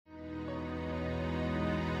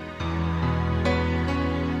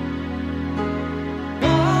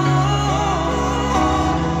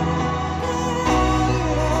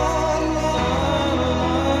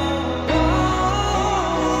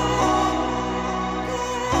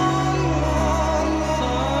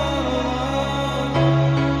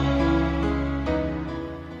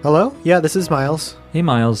Yeah, this is Miles. Hey,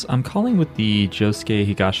 Miles. I'm calling with the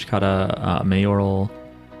Josuke Higashikata mayoral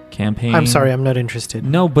campaign. I'm sorry, I'm not interested.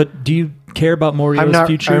 No, but do you care about Morio's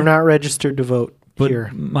future? I'm not registered to vote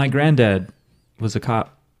here. My granddad was a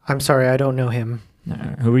cop. I'm sorry, I don't know him.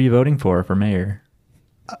 Who are you voting for mayor?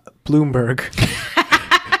 Bloomberg.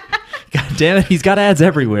 God damn it, he's got ads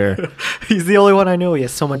everywhere. He's the only one I know. He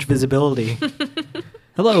has so much visibility.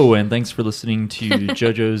 Hello, and thanks for listening to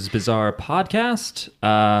JoJo's Bizarre Podcast.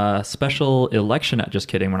 Special election. Just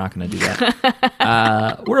kidding, we're not going to do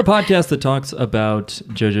that. We're a podcast that talks about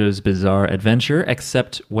JoJo's Bizarre Adventure,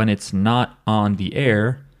 except when it's not on the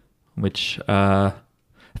air, which I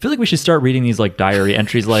feel like we should start reading these like diary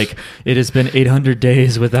entries like, it has been 800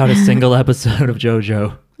 days without a single episode of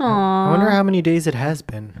JoJo. Aww. I wonder how many days it has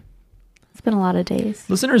been. It's been a lot of days.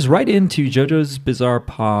 Listeners, write into JoJo's Bizarre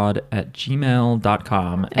Pod at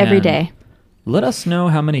gmail.com. Every day. Let us know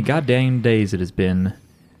how many goddamn days it has been.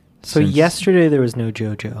 So yesterday there was no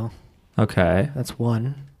JoJo. Okay. That's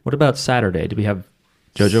one. What about Saturday? Did we have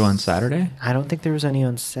JoJo on Saturday? I don't think there was any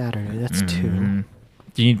on Saturday. That's two.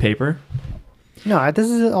 Do you need paper? No, this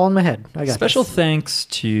is all in my head. I got Special this. thanks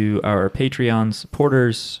to our Patreon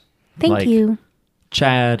supporters. Thank you.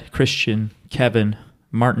 Chad, Christian, Kevin,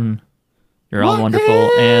 Martin. You're all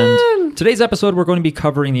wonderful. And today's episode, we're going to be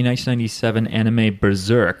covering the 1997 anime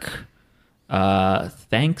Berserk.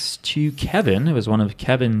 Thanks to Kevin. It was one of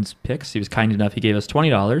Kevin's picks. He was kind enough. He gave us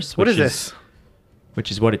 $20. What is this?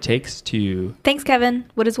 Which is what it takes to... Thanks, Kevin.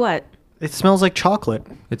 What is what? It smells like chocolate.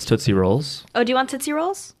 It's Tootsie Rolls. Oh, do you want Tootsie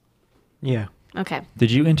Rolls? Yeah. Okay.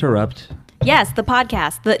 Did you interrupt? Yes, the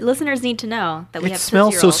podcast. The listeners need to know that we have It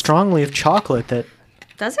smells Tootsie so Rolls. strongly of chocolate that...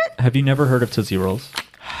 Does it? Have you never heard of Tootsie Rolls?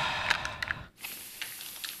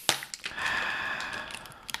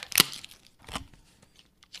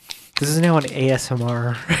 This is now an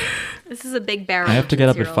ASMR. This is a big barrel. I have to get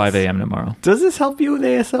up Tootsie at 5 Rolls. a.m. tomorrow. Does this help you with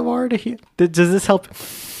ASMR to hear? Does this help?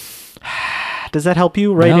 Does that help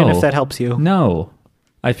you? Write in No. if that helps you. No.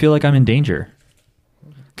 I feel like I'm in danger.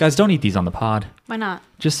 Guys, don't eat these on the pod. Why not?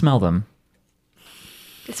 Just smell them.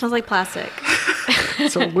 It smells like plastic.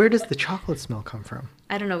 So where does the chocolate smell come from?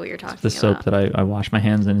 I don't know what you're talking The soap about. that I wash my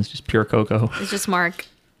hands in is just pure cocoa. It's just Mark.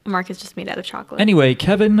 Mark is just made out of chocolate. Anyway,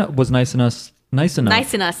 Kevin was nice enough. Nice in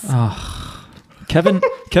us. Kevin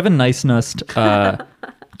niced us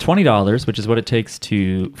 $20, which is what it takes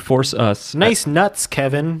to force us Nice nuts,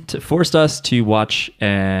 Kevin. to watch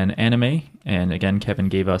an anime. And again, Kevin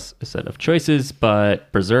gave us a set of choices, but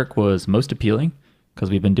Berserk was most appealing because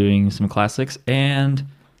we've been doing some classics. And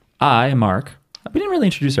Mark, we didn't really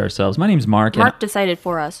introduce ourselves. My name's Mark. Mark decided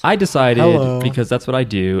for us. I decided, Hello. because that's what I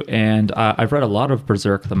do, and I've read a lot of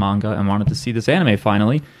Berserk, the manga, and wanted to see this anime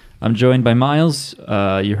finally. I'm joined by Miles.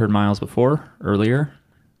 You heard Miles before, earlier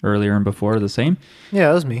and before, the same. Yeah,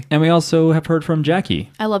 that was me. And we also have heard from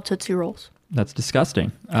Jackie. I love Tootsie Rolls. That's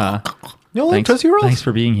disgusting. You like Tootsie Rolls? Thanks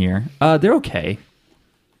for being here. They're okay.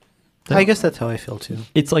 I guess that's how I feel too.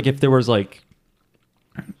 It's like if there was like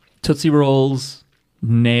Tootsie Rolls,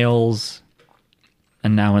 nails,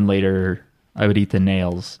 and now and later I would eat the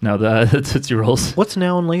nails. No, the Tootsie Rolls. What's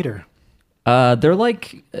now and later? They're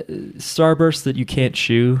like Starbursts that you can't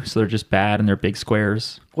chew, so they're just bad and they're big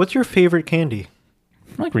squares. What's your favorite candy?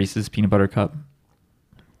 I like Reese's Peanut Butter Cup.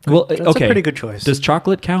 Well, That's okay. a pretty good choice. Does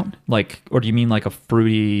chocolate count? Like, or do you mean like a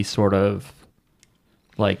fruity sort of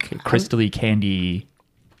like crystally candy?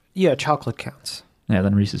 Yeah, chocolate counts. Yeah,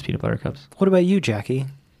 then Reese's Peanut Butter Cups. What about you, Jackie?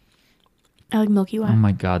 I like Milky Way. Oh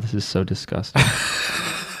my god, this is so disgusting.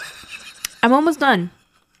 I'm almost done.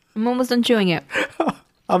 I'm almost done chewing it.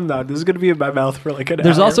 I'm not. This is going to be in my mouth for like an hour.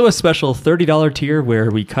 There's also a special $30 tier where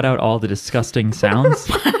we cut out all the disgusting sounds.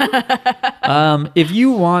 If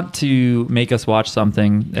you want to make us watch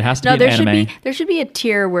something, it has to No, be an anime. there should be a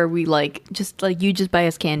tier where we you just buy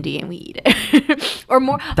us candy and we eat it, or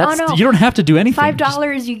more. That's, oh no, you don't have to do anything.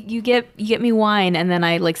 $5. You get me wine and then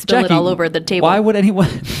I like spill it Jackie, all over the table. Why would anyone?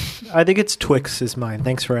 I think it's Twix is mine.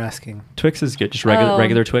 Thanks for asking. Twix is good. Just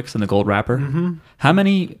regular Twix in the gold wrapper. Mm-hmm. How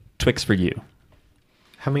many Twix for you?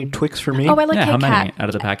 How many Twix for me? Oh, I like Yeah, Kit how many Kat. out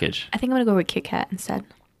of the package? I think I'm gonna go with Kit Kat instead.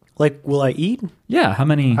 Like, will I eat? Yeah, how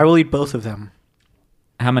many? I will eat both of them.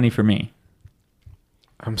 How many for me?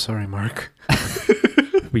 I'm sorry, Mark.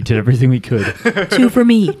 We did everything we could. 2 for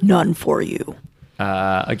me, none for you.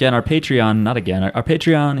 Again, our Patreon, not again, our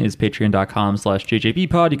Patreon is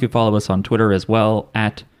patreon.com/JJBpod. You can follow us on Twitter as well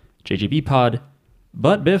at JJBpod.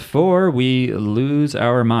 But before we lose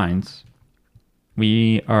our minds,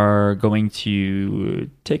 we are going to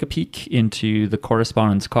take a peek into the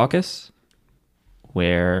Correspondence Caucus,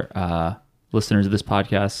 where listeners of this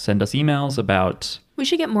podcast send us emails about We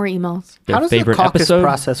should get more emails. Their How does the favorite caucus episode.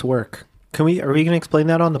 process work? Are we going to explain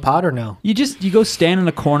that on the pod or no? You go stand in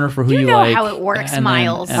a corner for who You you know like. how it works, and then-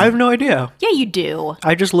 Miles. and- I have no idea. Yeah, you do.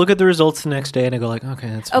 I just look at the results the next day and I go like, okay,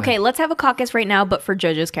 that's fine. Okay, let's have a caucus right now, but for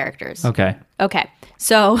JoJo's characters. okay. Okay,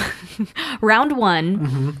 so round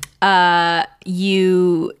one,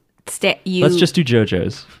 you Let's just do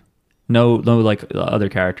JoJo's. No, like other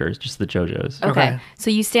characters, just the JoJo's. Okay. Okay. So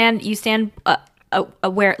you stand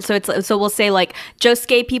where so we'll say like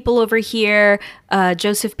Josuke people over here,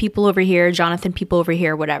 Joseph people over here, Jonathan people over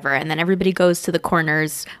here, whatever. And then everybody goes to the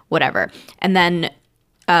corners, whatever. And then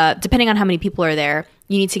depending on how many people are there,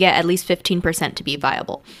 you need to get at least 15% to be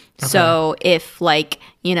viable. Okay. So if like,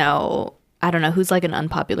 you know, I don't know, who's like an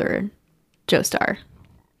unpopular Joestar?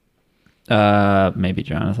 Maybe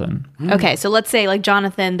Jonathan. Okay, so let's say like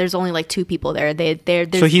Jonathan, there's only like 2 people there.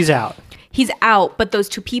 There's So he's out. He's out, but those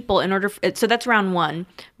 2 people, so that's round 1,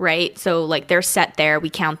 right? So like they're set there, we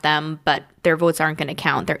count them, but their votes aren't going to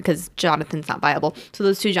count because Jonathan's not viable. So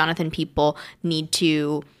those 2 Jonathan people need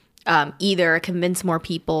to either convince more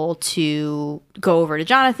people to go over to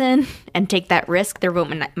Jonathan and take that risk, their vote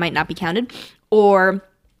might not be counted, or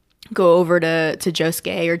go over to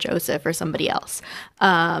Josuke or Joseph or somebody else.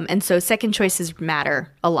 And so second choices matter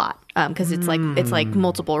a lot because it's like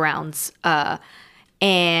multiple rounds.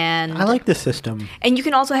 And I like the system. and you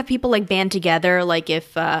can also have people like band together. Like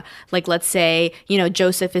if, like let's say, you know,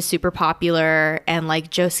 Joseph is super popular and like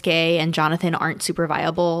Josuke and Jonathan aren't super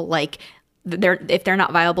viable. Like if they're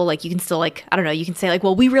not viable, like you can still like, I don't know, you can say like,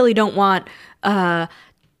 well, we really don't want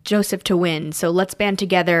Joseph to win. So let's band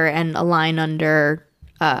together and align under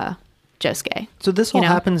Josuke. So this all know?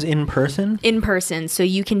 happens in person? In person. So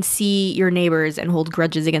you can see your neighbors and hold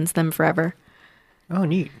grudges against them forever. Oh,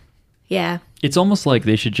 neat. Yeah. It's almost like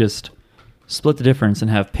they should just split the difference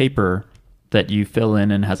and have paper that you fill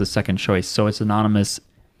in and has a second choice. So it's anonymous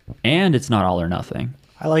and it's not all or nothing.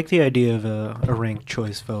 I like the idea of a ranked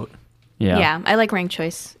choice vote. Yeah. Yeah, I like ranked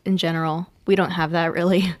choice in general. We don't have that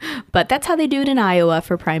really, but that's how they do it in Iowa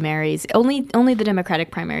for primaries. Only the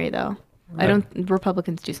Democratic primary though. I don't.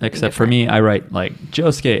 Republicans do something. Except for different. me, I write like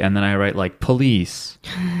Josuke and then I write like police,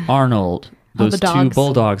 Arnold, All those the 2 dogs.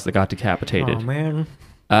 bulldogs that got decapitated. Oh, man.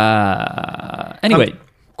 Anyway,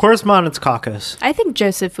 Correspondence caucus. I think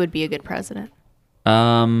Joseph would be a good president.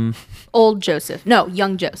 Old Joseph. No,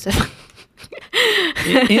 young Joseph.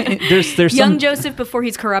 there's Young some Joseph before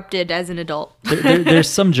he's corrupted as an adult. there's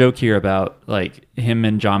some joke here about like him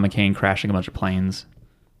and John McCain crashing a bunch of planes.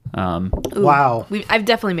 Ooh, Wow. I've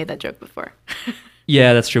definitely made that joke before.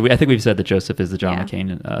 Yeah, that's true. I think we've said that Joseph is the John Yeah.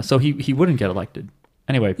 McCain, so he wouldn't get elected.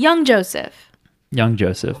 Anyway, Young Joseph. young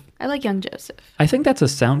Joseph. I like young Joseph. I think that's a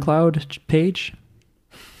SoundCloud page.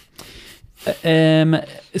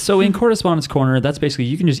 So in Correspondence Corner, that's basically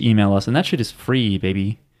you can just email us, and that shit is free,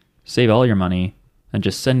 baby. Save all your money and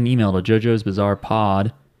just send an email to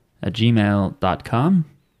jojosbizarrepod@gmail.com.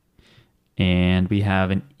 And we have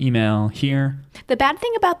an email here. The bad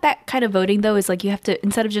thing about that kind of voting, though, is like you have to,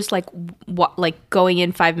 instead of just like going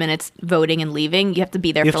in 5 minutes, voting and leaving, you have to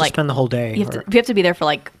be there You for have to like spend the whole day. you have to be there for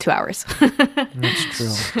like 2 hours. That's true.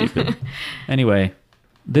 Stupid. Anyway,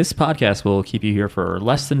 this podcast will keep you here for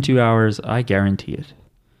less than 2 hours. I guarantee it.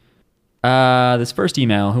 This first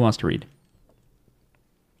email, who wants to read?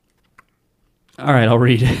 All right, I'll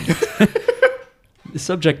read. The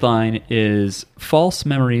subject line is false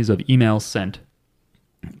memories of emails sent.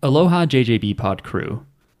 Aloha JJB Pod crew.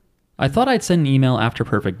 I thought I'd send an email after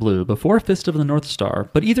Perfect Blue before Fist of the North Star,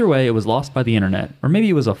 but either way it was lost by the internet, or maybe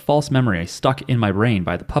it was a false memory stuck in my brain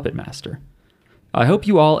by the Puppet Master. I hope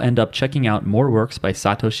you all end up checking out more works by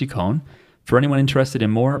Satoshi Kon. For anyone interested in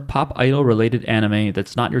more pop idol related anime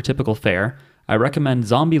that's not your typical fare, I recommend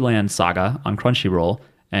Zombieland Saga on Crunchyroll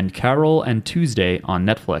and Carol and Tuesday on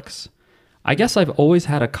Netflix. I guess I've always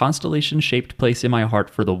had a constellation-shaped place in my heart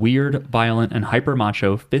for the weird, violent, and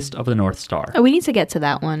hyper-macho Fist of the North Star. Oh, we need to get to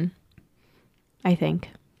that one, I think.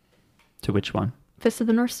 To which one? Fist of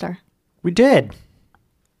the North Star. We did.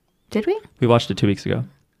 Did we? We watched it 2 weeks ago.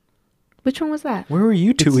 Which one was that? Where were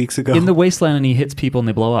you 2 weeks ago? In the wasteland, and he hits people and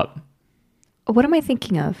they blow up. What am I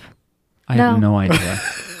thinking of? I have no idea.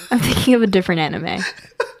 I'm thinking of a different anime.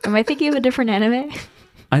 Am I thinking of a different anime?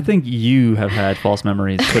 I think you have had false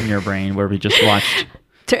memories put in your brain where we just watched.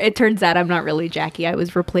 It turns out I'm not really Jackie. I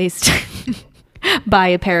was replaced by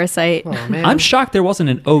a parasite. Oh, man. I'm shocked there wasn't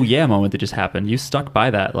an oh yeah moment that just happened. You stuck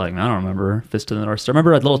by that. Like, I don't remember Fist of the North Star.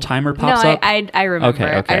 Remember a little timer pops up? I remember.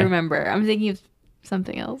 Okay. I remember. I'm thinking of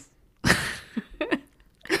something else.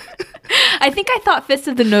 I think I thought Fist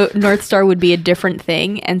of the North Star would be a different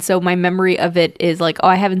thing, and so my memory of it is like, oh,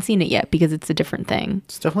 I haven't seen it yet because it's a different thing.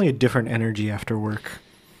 It's definitely a different energy after work.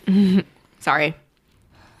 Sorry.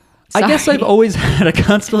 I guess I've always had a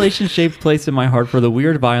constellation-shaped place in my heart for the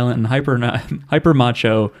weird, violent, and hyper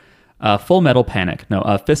macho Full Metal Panic. No,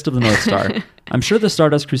 Fist of the North Star. I'm sure the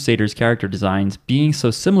Stardust Crusaders character designs, being so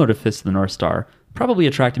similar to Fist of the North Star, probably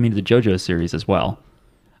attracted me to the JoJo series as well.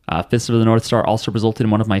 Fist of the North Star also resulted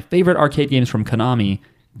in one of my favorite arcade games from Konami,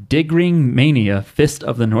 Dig Ring Mania Fist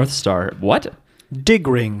of the North Star. What? Dig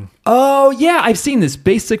Ring. Oh, yeah, I've seen this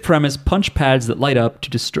basic premise, punch pads that light up to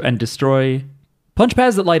destroy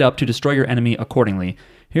your enemy accordingly.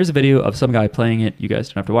 Here's a video of some guy playing it. You guys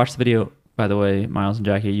don't have to watch the video. By the way, Miles and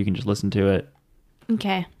Jackie, you can just listen to it.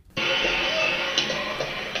 Okay.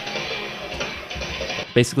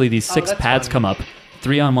 Basically, these 6 pads come up,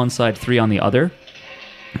 3 on one side, 3 on the other,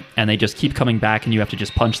 and they just keep coming back, and you have to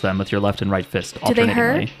just punch them with your left and right fist alternatingly. Do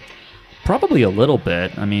they hurt? Probably a little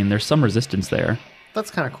bit. I mean, there's some resistance there.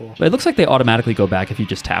 That's kind of cool. But it looks like they automatically go back if you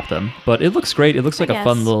just tap them. But it looks great. It looks like a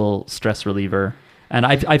fun little stress reliever. And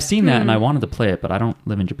I've seen that, and I wanted to play it, but I don't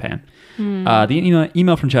live in Japan. The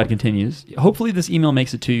email from Chad continues. Hopefully this email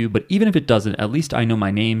makes it to you, but even if it doesn't, at least I know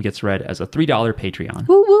my name gets read as a $3 Patreon.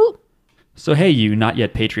 Woo woo. So hey, you not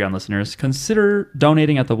yet Patreon listeners, consider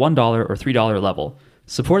donating at the $1 or $3 level.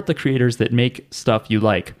 Support the creators that make stuff you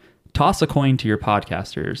like. Toss a coin to your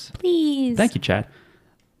podcasters. Please. Thank you, Chad.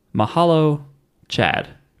 Mahalo, Chad.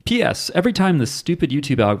 P.S. Every time the stupid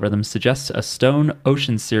YouTube algorithm suggests a Stone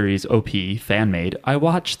Ocean series OP fan-made, I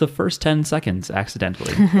watch the first 10 seconds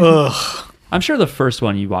accidentally. Ugh. I'm sure the first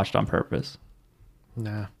one you watched on purpose.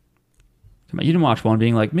 Nah. Come on, you didn't watch one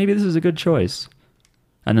being like, maybe this is a good choice.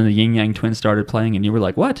 And then the Yin Yang Twins started playing and you were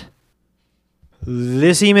like, what?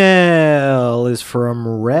 This email is from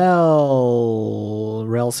Rel.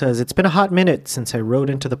 Rel says, it's been a hot minute since I wrote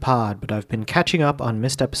into the pod, but I've been catching up on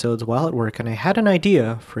missed episodes while at work, and I had an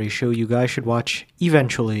idea for a show you guys should watch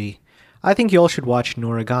eventually. I think y'all should watch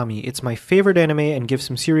Noragami. It's my favorite anime and gives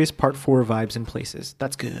some serious Part 4 vibes in places.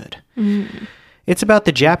 That's good. It's about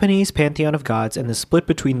the Japanese pantheon of gods and the split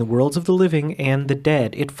between the worlds of the living and the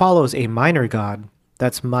dead. It follows a minor god.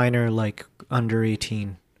 That's minor like under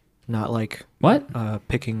 18. Not like What?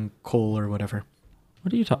 picking coal or whatever.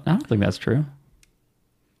 What are you talking? I don't think that's true.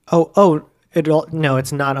 No,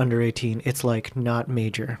 it's not under 18. It's like not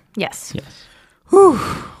major. Yes. Yes. Whew,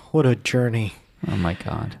 what a journey. Oh my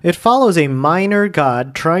god. It follows a minor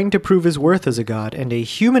god trying to prove his worth as a god and a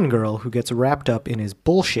human girl who gets wrapped up in his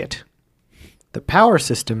bullshit. The power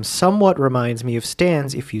system somewhat reminds me of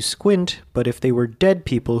Stan's if you squint, but if they were dead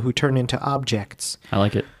people who turn into objects. I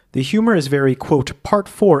like it. The humor is very, quote, Part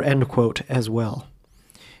 4, end quote, as well.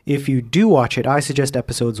 If you do watch it, I suggest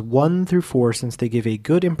episodes 1 through 4 since they give a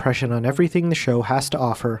good impression on everything the show has to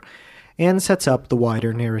offer and sets up the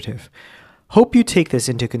wider narrative. Hope you take this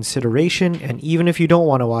into consideration, and even if you don't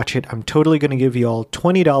want to watch it, I'm totally going to give you all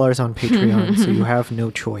 $20 on Patreon so you have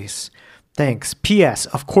no choice. Thanks. P.S.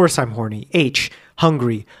 Of course I'm horny. H.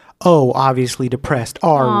 Hungry. O. Obviously depressed.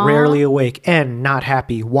 R. Aww. Rarely awake. N. Not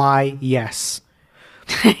happy. Y. Yes.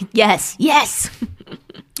 Yes.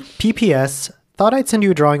 PPS, thought I'd send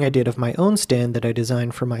you a drawing I did of my own stand that I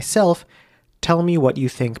designed for myself. Tell me what you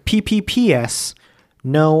think. PPPS,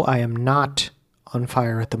 no, I am not on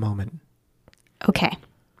fire at the moment. Okay.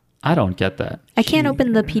 I don't get that. I can't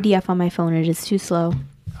open the PDF on my phone. It is too slow.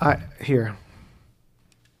 Here.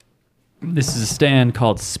 This is a stand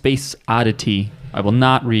called Space Oddity. I will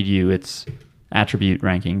not read you its attribute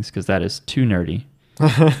rankings because that is too nerdy.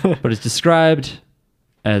 But it's described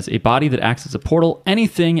as a body that acts as a portal,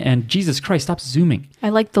 anything, and Jesus Christ, stop zooming. I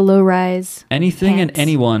like the low rise. Anything pants. and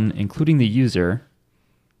anyone, including the user.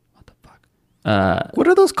 What the fuck? What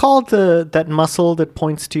are those called? That muscle that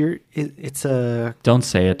points to your... It's a... Don't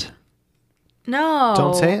say it. No.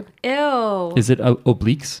 Don't say it? Ew. Is it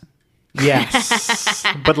obliques? Yes,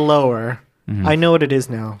 but lower. I know what it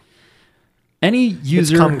is now. Any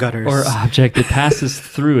user cum gutters. or object that passes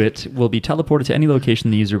through it will be teleported to any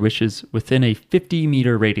location the user wishes within a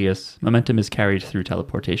 50-meter radius. Momentum is carried through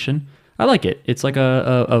teleportation. I like it. It's like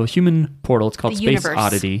a human portal. It's called The Space universe.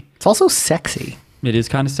 Oddity. It's also sexy. It is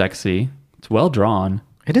kind of sexy. It's well drawn.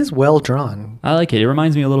 It is well drawn. I like it. It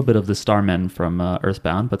reminds me a little bit of the Starmen from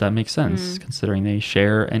Earthbound, but that makes sense considering they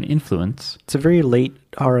share an influence. It's a very late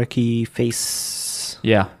Araki face.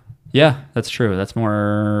 Yeah, that's true. That's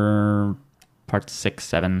more part 6,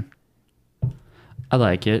 7. I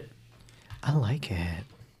like it. I like it.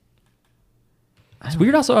 It's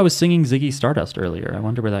weird also I was singing Ziggy Stardust earlier. I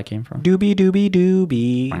wonder where that came from. Doobie doobie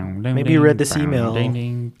doobie. Maybe you read this email.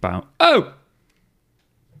 Oh!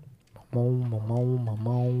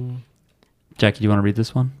 Jackie, do you want to read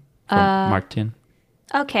this one? From Martin.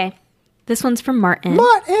 Okay. This one's from Martin.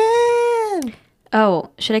 Martin! Oh,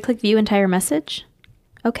 should I click view entire message?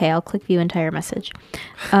 Okay, I'll click view entire message.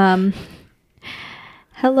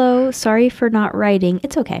 Hello, sorry for not writing.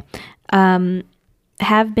 It's okay.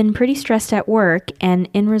 Have been pretty stressed at work, and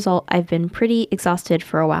in result, I've been pretty exhausted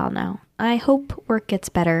for a while now. I hope work gets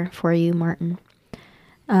better for you, Martin.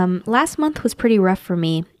 Last month was pretty rough for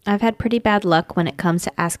me. I've had pretty bad luck when it comes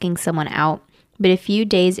to asking someone out, but a few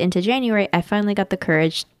days into January, I finally got the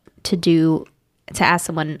courage to ask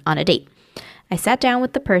someone on a date. I sat down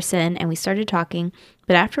with the person and we started talking,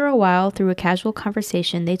 but after a while, through a casual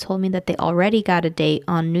conversation, they told me that they already got a date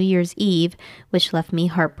on New Year's Eve, which left me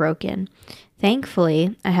heartbroken.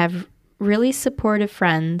 Thankfully, I have really supportive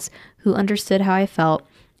friends who understood how I felt,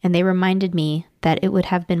 and they reminded me that it would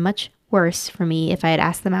have been much worse for me if I had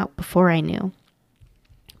asked them out before I knew.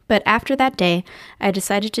 But after that day, I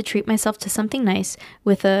decided to treat myself to something nice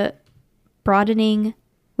with broadening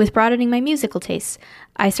my musical tastes.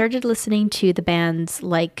 I started listening to bands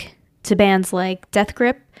like Death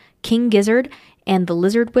Grip, King Gizzard, and the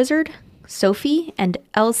Lizard Wizard, Sophie, and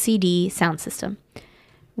LCD Sound System.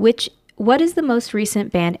 What is the most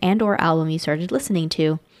recent band and or album you started listening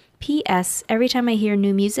to? P.S. Every time I hear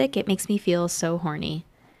new music, it makes me feel so horny.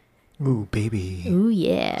 Ooh, baby. Ooh,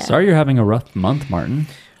 yeah. Sorry you're having a rough month, Martin.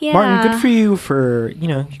 Yeah. Martin, good for you for, you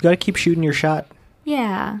got to keep shooting your shot.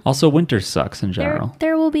 Yeah. Also, winter sucks in general.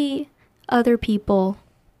 There will be other people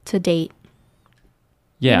to date.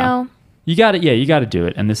 Yeah. You know? You got it. Yeah, you got to do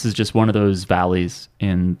it. And this is just one of those valleys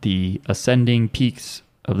in the ascending peaks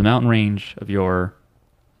of the mountain range of your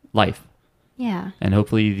life. Yeah. And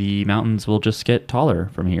hopefully the mountains will just get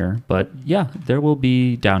taller from here. But yeah, there will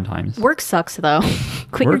be downtimes. Work sucks, though.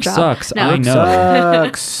 Quit your Work job. sucks. No. I know.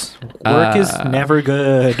 Sucks. Work is never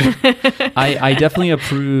good. I definitely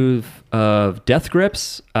approve of Death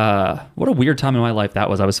Grips. What a weird time in my life that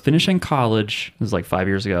was. I was finishing college. It was like 5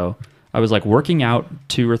 years ago. I was like working out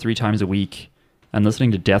 2 or 3 times a week and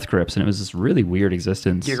listening to Death Grips, and it was this really weird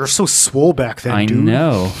existence. You're so swole back then, I dude.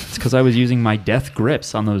 know. It's because I was using my Death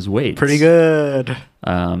Grips on those weights. Pretty good.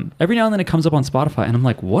 Every now and then it comes up on Spotify, and I'm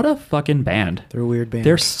like, what a fucking band. They're a weird band.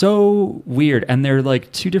 They're so weird, and they're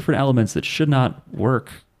like 2 different elements that should not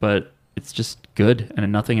work, but it's just good,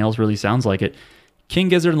 and nothing else really sounds like it. King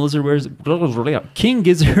Gizzard and the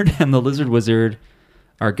Lizard Wizard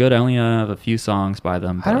are good. I only have a few songs by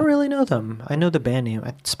them. I don't really know them. I know the band name.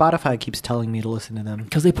 Spotify keeps telling me to listen to them.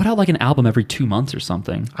 Because they put out like an album every 2 months or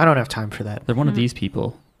something. I don't have time for that. They're one of these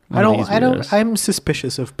people. I'm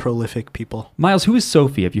suspicious of prolific people. Miles, who is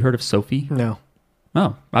Sophie? Have you heard of Sophie? No.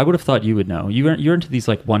 Oh, I would have thought you would know. You're into these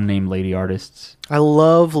like one name lady artists. I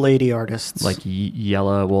love lady artists. Like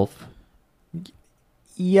Yellow Wolf.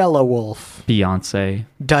 Yellow Wolf. Beyonce.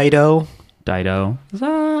 Dido.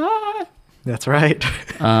 That's right.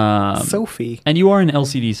 Sophie. And you are an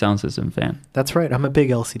LCD Sound System fan. That's right. I'm a big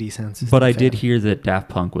LCD Sound System But I fan. did hear that Daft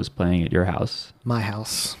Punk was playing at your house. My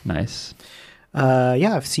house. Nice.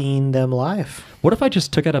 Yeah, I've seen them live. What if I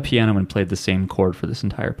just took out a piano and played the same chord for this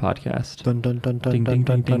entire podcast? Dun dun dun dun Ding, dun ding,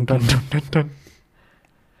 dun ding, dun ding, dun dun dun.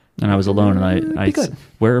 And I was alone, and I Be good.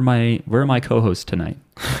 where are my co-hosts tonight?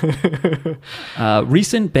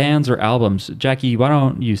 Recent bands or albums. Jackie, why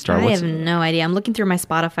don't you start? I have no idea. I'm looking through my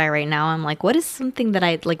Spotify right now. I'm like, what is something that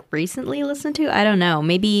I like recently listened to? I don't know.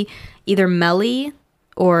 Maybe either Melly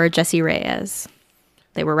or Jessie Reyes.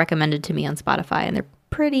 They were recommended to me on Spotify, and they're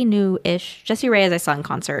pretty new-ish. Jessie Reyes I saw in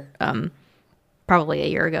concert probably a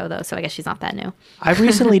year ago, though, so I guess she's not that new. I've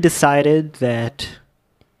recently decided that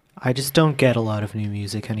I just don't get a lot of new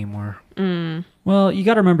music anymore. Well, you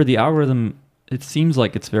got to remember the algorithm. It seems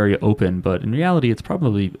like it's very open, but in reality, it's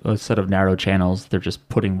probably a set of narrow channels. They're just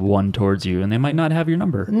putting one towards you, and they might not have your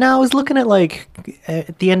number. No, I was looking at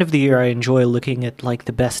at the end of the year, I enjoy looking at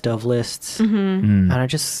the best of lists. And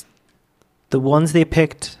the ones they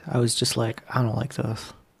picked, I was just like, I don't like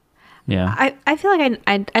those. Yeah. I feel like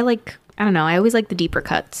I like, I don't know, I always like the deeper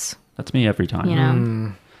cuts, That's me every time. you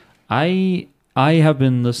know? I have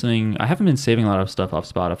been listening. I haven't been saving a lot of stuff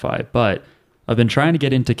off Spotify, but I've been trying to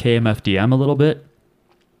get into KMFDM a little bit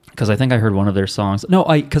because I think I heard one of their songs. No,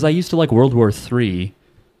 because I used to like World War III,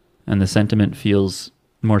 and the sentiment feels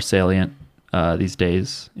more salient these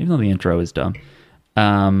days, even though the intro is dumb.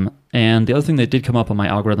 And the other thing that did come up on my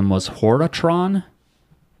algorithm was Horatron,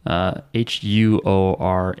 Huoratron,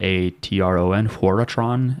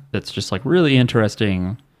 Horatron. That's just like really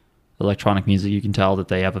interesting electronic music. You can tell that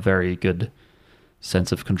they have a very good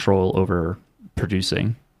sense of control over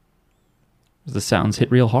producing. The sounds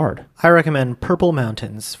hit real hard. I recommend Purple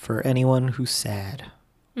Mountains for anyone who's sad.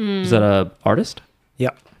 Is that a artist?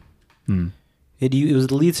 Yep. It was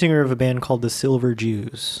the lead singer of a band called the Silver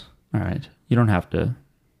Jews. All right. You don't have to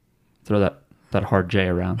throw that hard J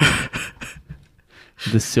around.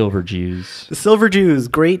 The Silver Jews. The Silver Jews,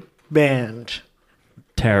 great band.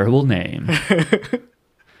 Terrible name.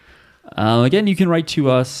 Again, you can write to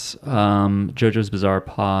us, Jojo's Bizarre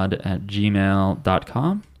Pod at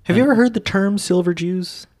gmail.com. Have you ever heard the term Silver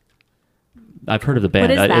Jews? I've heard of the band.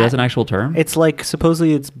 What is that? That's an actual term? It's like,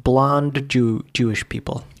 supposedly it's blonde Jewish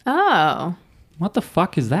people. Oh, What the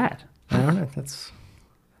fuck is that? I don't know. That's.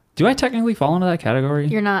 Do I technically fall into that category?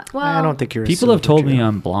 you're not. Well, I don't think you're. People have told me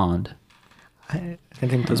I'm blonde. I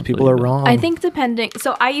think those people are wrong. I think depending.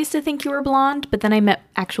 So I used to think you were blonde, but then I met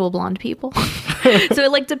actual blonde people. So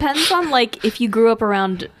it like depends on like if you grew up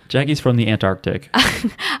around. Jackie's from the Antarctic.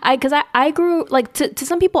 Because I grew like to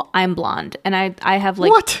some people I'm blonde and I have like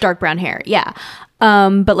What? dark brown hair. Yeah.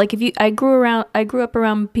 But like if you I grew up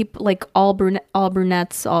around people like all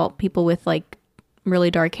brunettes, all people with like really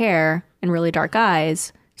dark hair and really dark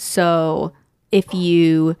eyes. So if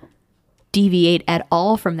you deviate at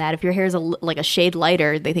all from that, if your hair is like a shade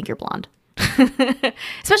lighter, they think you're blonde.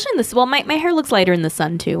 Especially in this. Well, my hair looks lighter in the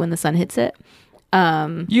sun too when the sun hits it.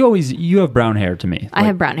 You have brown hair to me. I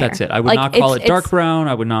have brown hair. That's it. I would Like, not call it's- it dark brown.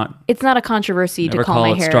 I would not It's not a controversy never to call call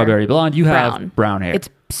my it hair strawberry blonde. You have brown hair. It's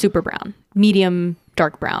super brown, medium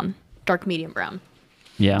dark brown, dark medium brown,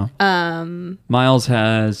 yeah. Miles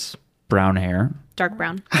has brown hair. dark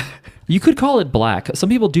brown. You could call it black. Some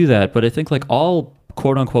people do that, but I think like all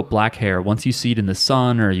quote unquote black hair, once you see it in the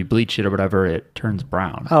sun or you bleach it or whatever, it turns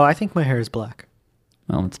brown. Oh, I think my hair is black.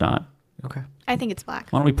 Well, it's not. Okay. I think it's black.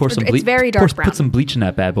 Why don't we pour some bleach? It's very dark brown. Put some bleach in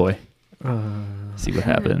that bad boy. See what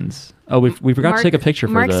happens. Oh, we forgot to take a picture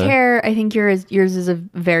for Mark's the. hair. I think yours is a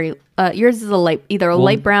very yours is a light, either a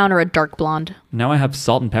light brown or a dark blonde. Now I have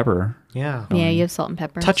salt and pepper. Yeah. Yeah, you have salt and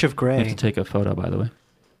pepper. Touch of I have gray. to take a photo, by the way.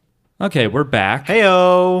 Okay, we're back.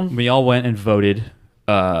 Heyo. We all went and voted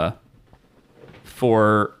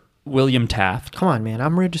for William Taft. Come on, man.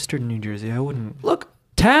 I'm registered in New Jersey. I wouldn't. Look,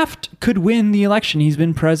 Taft could win the election. He's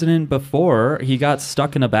been president before. He got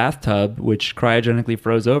stuck in a bathtub, which cryogenically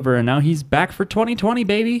froze over, and now he's back for 2020,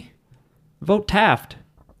 baby. Vote Taft.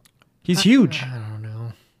 He's huge. I don't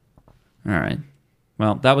know. All right.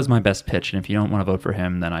 Well, that was my best pitch, and if you don't want to vote for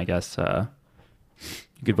him, then I guess you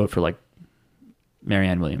could vote for, like,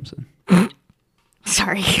 Marianne Williamson.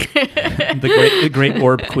 Sorry. the great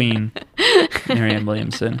orb queen, Marianne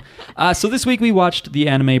Williamson. So this week we watched the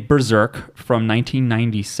anime Berserk from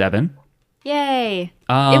 1997. Yay!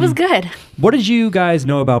 It was good. What did you guys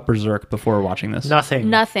know about Berserk before watching this? Nothing.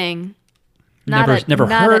 Nothing. Never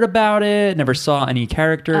heard about it. Never saw any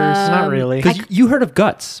characters. Not really. Because you heard of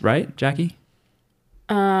Guts, right, Jackie?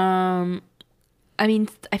 I mean,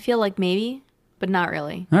 I feel like maybe, but not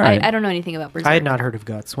really. All right. I don't know anything about Berserk. I had not heard of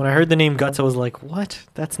Guts. When I heard the name Guts, I was like, what?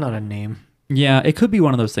 That's not a name. Yeah, it could be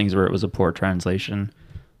one of those things where it was a poor translation.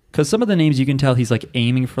 Because some of the names you can tell he's like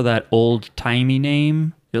aiming for that old-timey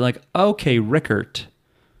name. You're like, okay, Rickert.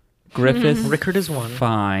 Griffith. Rickert is one.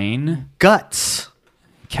 Fine. Guts.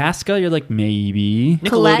 Casca, you're like, maybe.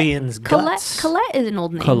 Nickelodeon's Guts. Colette is an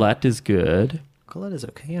old name. Colette is good. Colette is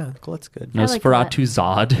okay. Yeah, Colette's good. I like Colette. Nosferatu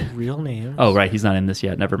Zod. Real names. Oh, right. He's not in this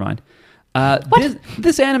yet. Never mind.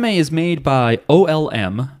 This anime is made by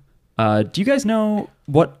OLM. Do you guys know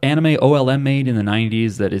what anime OLM made in the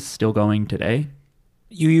 90s that is still going today?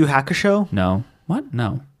 Yu Yu Hakusho? No. What?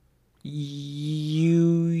 No.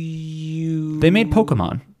 You. They made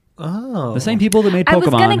Pokemon. Oh. The same people that made Pokemon. I was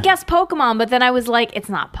gonna guess Pokemon, but then I was like, it's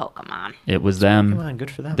not Pokemon. It was them. Come on,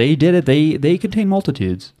 good for them. They did it. They contain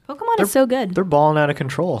multitudes. Pokemon is so good. They're balling out of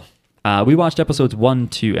control. We watched episodes 1,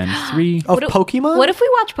 2, and 3. Of What if- Pokemon? What if we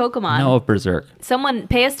watch Pokemon? No, of Berserk. Someone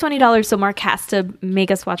pay us $20 so Mark has to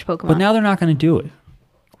make us watch Pokemon. But now they're not going to do it.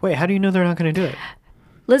 Wait, how do you know they're not going to do it?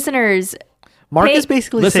 Listeners, Mark Pay- is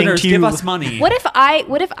basically saying Listeners, to you, give us money. what if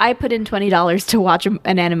I put in $20 to watch an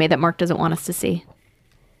anime that Mark doesn't want us to see?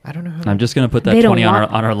 I don't know how to... I'm just going to put that They don't 20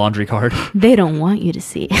 want- on our laundry card. They don't want you to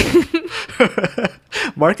see.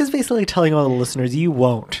 Mark is basically telling all the listeners, you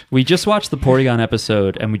won't. We just watched the Porygon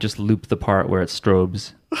episode, and we just loop the part where it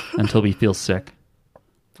strobes until we feel sick.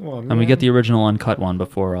 Oh, And we get the original uncut one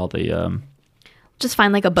before all the... Just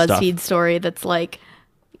find like a Stuff. BuzzFeed story that's like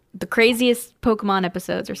the craziest Pokemon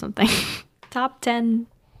episodes or something. Top 10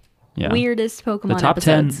 yeah. weirdest Pokemon The top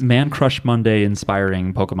episodes. 10 Man Crush Monday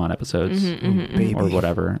inspiring Pokemon episodes. Baby. Or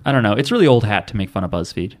whatever. I don't know. It's really old hat to make fun of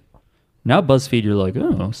BuzzFeed. Now BuzzFeed, you're like,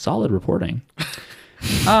 oh, solid reporting.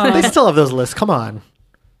 They still have those lists. Come on.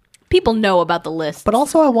 People know about the list. But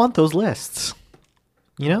also, I want those lists.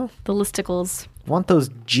 You know? The listicles. I want those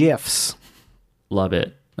GIFs. Love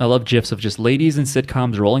it. I love GIFs of just ladies in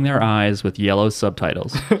sitcoms rolling their eyes with yellow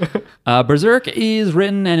subtitles. Berserk is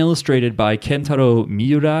written and illustrated by Kentaro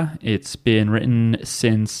Miura. It's been written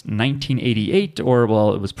since 1988, or,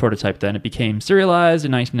 well, it was prototyped then. It became serialized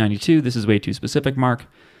in 1992. This is way too specific, Mark.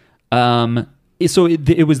 So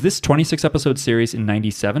it was this 26-episode series in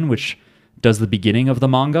 97, which does the beginning of the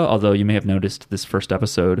manga, although you may have noticed this first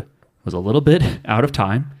episode was a little bit out of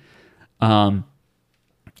time.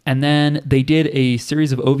 And then they did a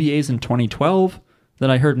series of OVAs in 2012 that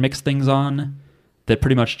I heard mixed things on that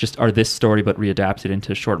pretty much just are this story but readapted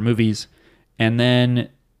into short movies. And then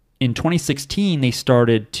in 2016, they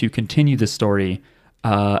started to continue the story.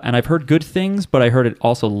 And I've heard good things, but I heard it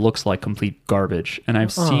also looks like complete garbage. And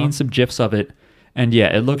I've seen some GIFs of it. And yeah,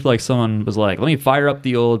 it looked like someone was like, let me fire up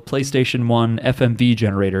the old PlayStation 1 FMV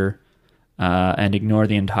generator and ignore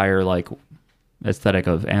the entire like aesthetic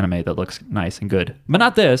of anime that looks nice and good. But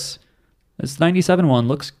not this. This 97 one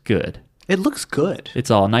looks good. It looks good. It's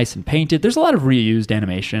all nice and painted. There's a lot of reused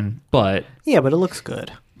animation, but Yeah, but it looks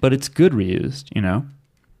good. but it's good reused, you know?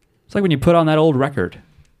 It's like when you put on that old record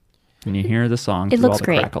and you hear the song It through all looks the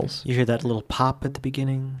great. crackles. You hear that little pop at the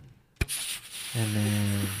beginning, and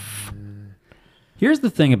then Here's the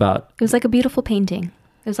thing about It was like a beautiful painting.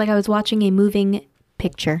 It was like I was watching a moving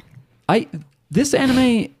picture. this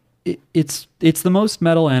anime. It's the most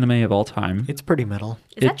metal anime of all time. it's pretty metal.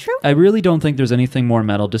 Is that true? I really don't think there's anything more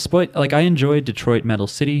metal. Despite like I enjoyed Detroit Metal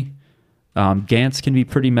City, Gantz can be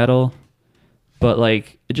pretty metal, but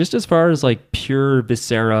like just as far as like pure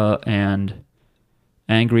viscera and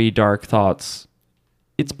angry dark thoughts,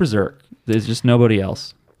 it's Berserk. There's just nobody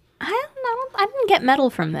else. I don't know. I didn't get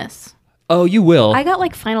metal from this. Oh, you will. I got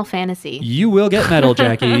like Final Fantasy. You will get metal,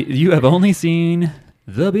 Jackie. You have only seen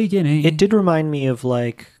the beginning. It did remind me of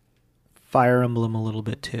like Fire Emblem a little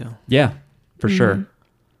bit too. Yeah, for sure.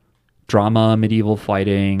 Drama, medieval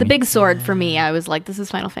fighting. The big sword for me, I was like, this is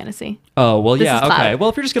Final Fantasy. Oh, well, This yeah, is Cloud. okay. Well,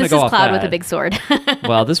 if you're just going to This go is off Cloud that. with a big sword.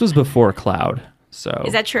 Well, this was before Cloud, so.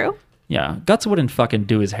 Is that true? Yeah, Guts wouldn't fucking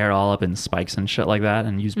do his hair all up in spikes and shit like that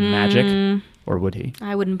and use magic, or would he?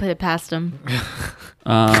 I wouldn't put it past him.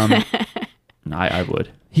 I would.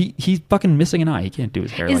 He's fucking missing an eye. He can't do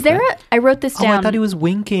his hair Is like there that. I wrote this Oh, down. I thought he was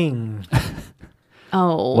winking.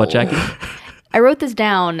 Oh. What, Jackie? I wrote this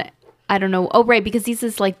down. I don't know. Oh, right, because he's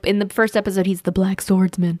this like in the first episode he's the Black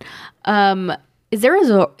Swordsman. Is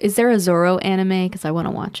there a Zoro anime? Because I want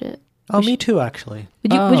to watch it. Oh, me too, actually.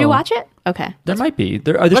 Would you Oh. watch it? Okay. There might be.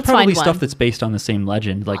 There's Let's probably find stuff one. that's based on the same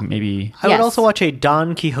legend, like maybe. I would Yes. also watch a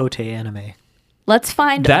Don Quixote anime. Let's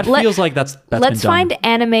find That feels like that's let's been done. find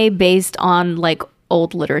anime based on like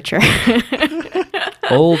old literature.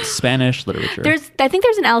 Old Spanish literature. I think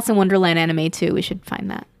there's an Alice in Wonderland anime too. We should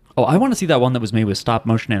find that. Oh, I want to see that one that was made with stop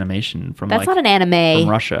motion animation from That's like not an anime. from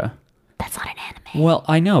Russia. That's not an anime. Well,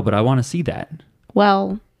 I know, but I want to see that.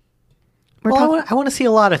 Well, we're Well, talking I want to see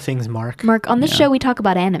a lot of things, Mark. Mark, on this Yeah. show we talk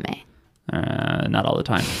about anime. Not all the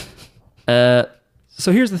time.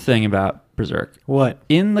 So here's the thing about Berserk. What?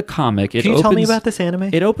 In the comic, it Can you opens, tell me about this anime?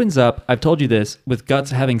 It opens up, I've told you this, with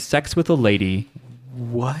Guts having sex with a lady,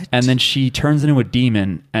 What? and then she turns into a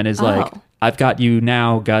demon and is like, Oh. I've got you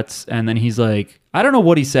now, Guts. And then he's like, I don't know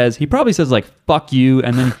what he says. He probably says like, fuck you.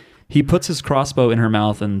 And then he puts his crossbow in her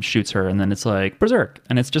mouth and shoots her. And then it's like, Berserk.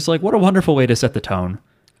 And it's just like, what a wonderful way to set the tone.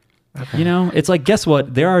 You know, it's like, guess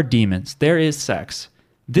what? There are demons. There is sex.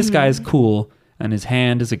 This guy is cool. And his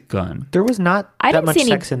hand is a gun. There was not I that didn't much see any-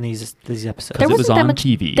 sex in these episodes. There- it was wasn't that on much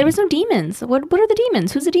TV. There was no demons. What are the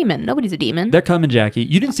demons? Who's a demon? Nobody's a demon. They're coming, Jackie.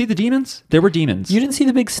 You didn't see the demons? There were demons. You didn't see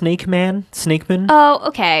the big Snakeman? Oh,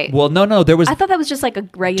 okay. Well, no. There was. I thought that was just like a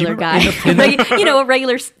regular Do you guy. remember in the- You know, a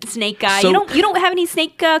regular snake guy. So- you don't have any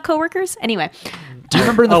snake coworkers? Anyway. Do you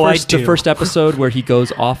remember in the Oh, I the do. first episode where he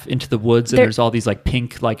goes off into the woods and There- there's all these like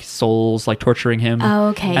pink like souls like torturing him? Oh,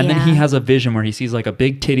 okay, And then yeah. he has a vision where he sees like a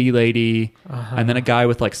big titty lady and then a guy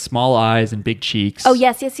with like small eyes and big cheeks. Oh,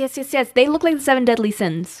 yes. They look like the 7 deadly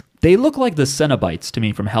sins. They look like the Cenobites to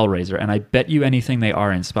me from Hellraiser, and I bet you anything they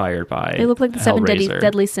are inspired by. They look like the 7 Hellraiser.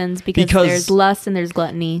 deadly sins because there's lust and there's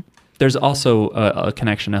gluttony. There's also a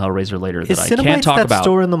connection to Hellraiser later Is that I Cinnabites can't talk that about.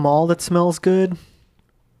 store in the mall that smells good?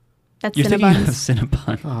 That's You're thinking of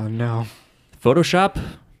Cinnabons. Cinnabon. Oh, no. Photoshop,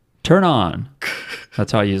 turn on.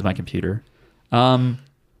 That's how I use my computer.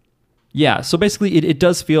 Yeah, so basically it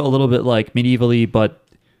does feel a little bit like medievally, but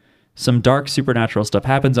some dark supernatural stuff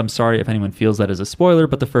happens. I'm sorry if anyone feels that as a spoiler,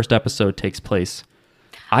 but the first episode takes place,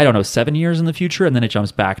 I don't know, 7 years in the future, and then it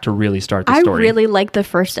jumps back to really start the I story. really like the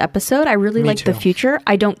first episode. I really Me like the too. future.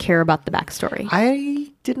 I don't care about the backstory. I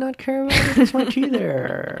did not care about it as much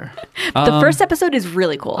either. The first episode is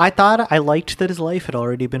really cool. I thought I liked that his life had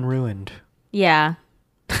already been ruined. yeah.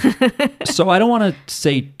 So I don't want to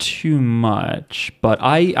say too much, but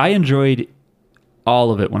I enjoyed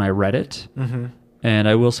all of it when I read it. Mm-hmm. And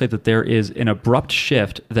I will say that there is an abrupt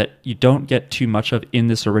shift that you don't get too much of in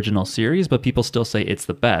this original series, but people still say it's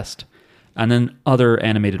the best. And then other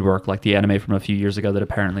animated work, like the anime from a few years ago that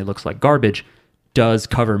apparently looks like garbage, does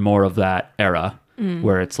cover more of that era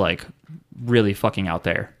where it's like really fucking out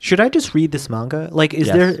there. Should I just read this manga? Like, is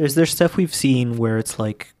there stuff we've seen where it's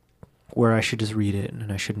like, where I should just read it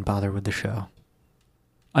and I shouldn't bother with the show?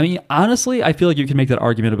 I mean, honestly, I feel like you can make that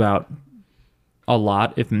argument about a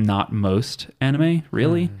lot, if not most, anime,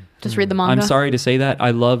 really. Just read the manga. I'm sorry to say that.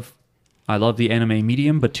 I love the anime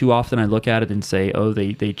medium, but too often I look at it and say, oh,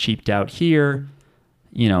 they cheaped out here.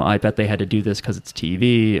 You know, I bet they had to do this because it's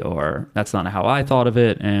TV, or that's not how I thought of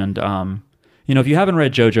it. And, you know, if you haven't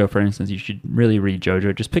read JoJo, for instance, you should really read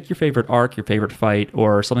JoJo. Just pick your favorite arc, your favorite fight,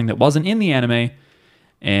 or something that wasn't in the anime,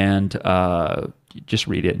 and just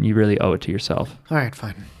read it. And you really owe it to yourself. All right,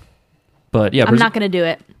 fine. But yeah, I'm not going to do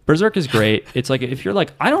it. Berserk is great. It's like, if you're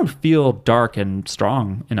like, I don't feel dark and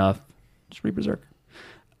strong enough, just read Berserk.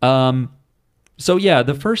 So yeah,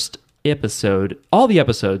 the first episode, all the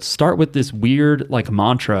episodes start with this weird like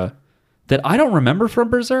mantra that I don't remember from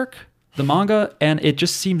Berserk, the manga, and it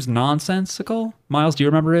just seems nonsensical. Miles, do you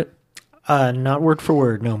remember it? Not word for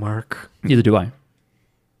word, no, Mark. Neither do I.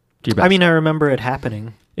 Do your best. I mean, I remember it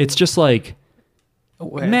happening. It's just like,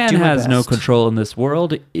 man has no control in this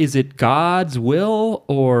world. Is it God's will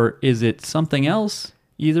or is it something else?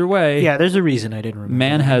 Either way, yeah, there's a reason I didn't remember.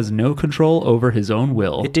 Man has no control over his own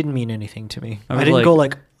will. It didn't mean anything to me. I I didn't like, go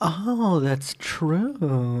like, oh, that's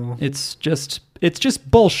true. It's just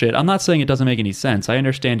bullshit. I'm not saying it doesn't make any sense. I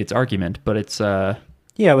understand its argument, but it's yeah,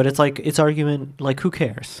 but it's like its argument. Like, who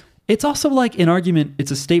cares? It's also like an argument.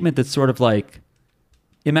 It's a statement that's sort of like,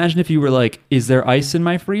 imagine if you were like, is there ice in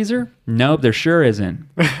my freezer? Nope, there sure isn't.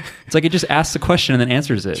 It's like it just asks the question and then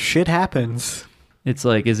answers it. Shit happens. It's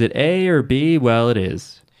like, is it A or B? Well, it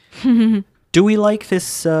is. Do we like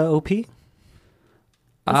this OP?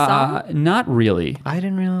 Not really. I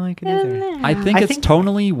didn't really like it either. I think it's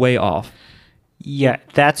tonally way off. Yeah,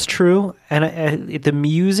 that's true. And the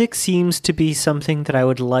music seems to be something that I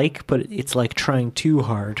would like, but it's like trying too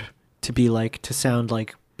hard to be like, to sound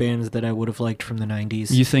like bands that I would have liked from the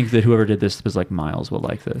 90s. You think that whoever did this was like Miles will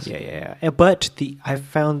like this? Yeah. But I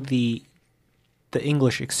found the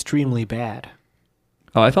English extremely bad.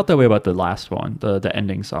 Oh, I felt that way about the last one, the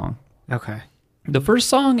ending song. Okay. The first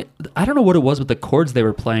song, I don't know what it was with the chords they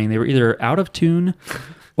were playing. They were either out of tune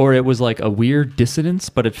or it was like a weird dissonance,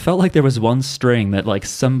 but it felt like there was one string that like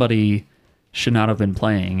somebody should not have been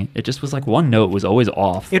playing. It just was like one note was always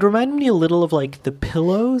off. It reminded me a little of like The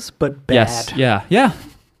Pillows, but bad. Yes, yeah.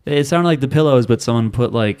 It sounded like The Pillows, but someone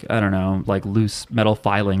put like, I don't know, like loose metal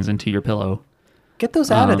filings into your pillow. Get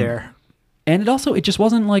those out of there. And it just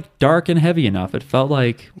wasn't like dark and heavy enough. It felt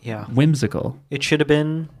like whimsical. It should have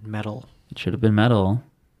been metal. It should have been metal.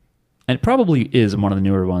 And it probably is one of the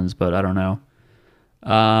newer ones, but I don't know.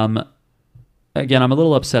 Again, I'm a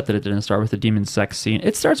little upset that it didn't start with the demon sex scene.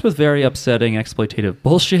 It starts with very upsetting exploitative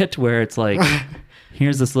bullshit where it's like,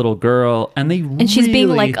 here's this little girl, and she's being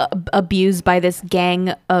like abused by this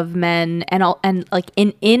gang of men, and like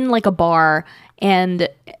in like a bar, and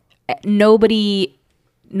nobody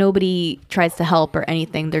tries to help or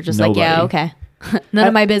anything. They're just like, yeah, okay. None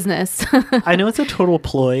of my business. I know it's a total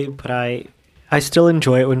ploy, but I still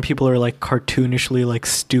enjoy it when people are like cartoonishly like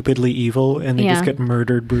stupidly evil and they just get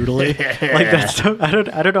murdered brutally. Like that's I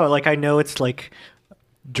don't know. Like I know it's like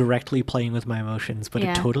directly playing with my emotions, but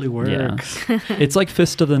it totally works. Yeah. It's like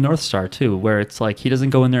Fist of the North Star too, where it's like he doesn't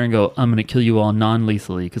go in there and go, I'm gonna kill you all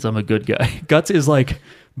non-lethally because I'm a good guy. Guts is like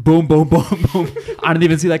boom, boom, boom, boom. I didn't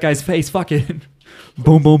even see that guy's face. Fuck it.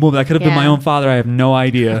 Boom, boom, boom. That could have been my own father. I have no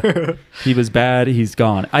idea. He was bad. He's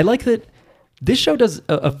gone. I like that this show does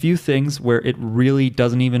a few things where it really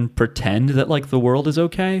doesn't even pretend that like the world is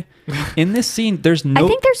okay. In this scene, I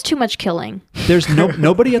think there's too much killing. There's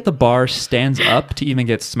nobody at the bar stands up to even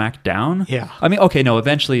get smacked down. Yeah. I mean, okay, no,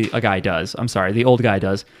 eventually a guy does. I'm sorry, the old guy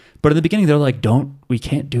does. But in the beginning, they're like, we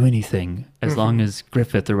can't do anything as long as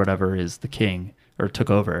Griffith or whatever is the king or took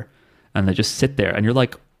over. And they just sit there and you're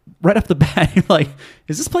like, right off the bat, you're like,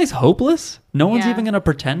 is this place hopeless? No one's even going to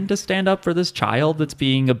pretend to stand up for this child that's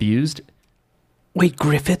being abused. Wait,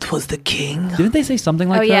 Griffith was the king? Didn't they say something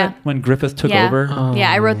like that when Griffith took over? Oh,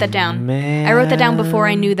 yeah, I wrote that down. Man. I wrote that down before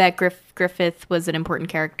I knew that Griffith was an important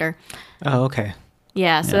character. Oh, okay.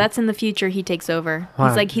 Yeah, so that's in the future. He takes over.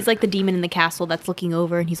 Wow. He's like the demon in the castle that's looking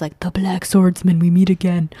over, and he's like, the Black Swordsman, we meet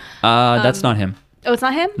again. That's not him. Oh, it's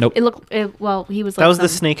not him? Nope. Well, he was like that was the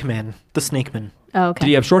Snake Man. The Snake Man. Oh, okay. Did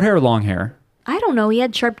he have short hair or long hair? I don't don't know. He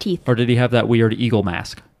had sharp teeth. Or did he have that weird eagle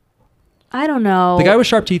mask? I don't know. The guy with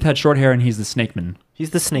sharp teeth had short hair, and he's the Snakeman.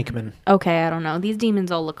 He's the Snakeman. Okay, I don't know. These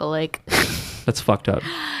demons all look alike. That's fucked up.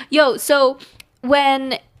 Yo, so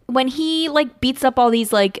when he like beats up all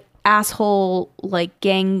these like asshole like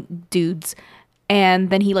gang dudes, and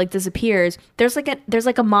then he like disappears, there's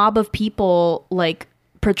like a mob of people like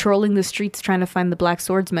patrolling the streets trying to find the Black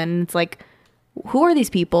Swordsman, and it's like, who are these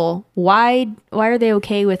people? Why are they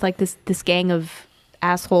okay with like this gang of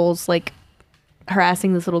assholes like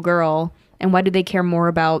harassing this little girl? And why do they care more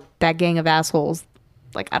about that gang of assholes?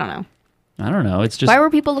 Like, I don't know. It's just, why were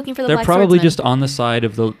people looking for the they're Black probably Swordsman? just on the side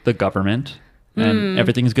of the government, and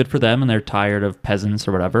everything's good for them, and they're tired of peasants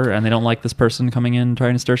or whatever, and they don't like this person coming in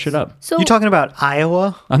trying to stir shit up. So You talking about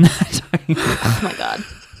Iowa? I'm not talking. oh my god,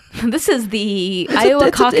 this is the Iowa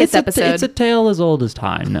caucus episode. It's a tale as old as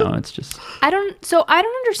time. No, it's just I don't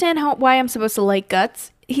understand why I'm supposed to like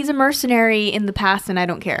Guts. He's a mercenary in the past, and I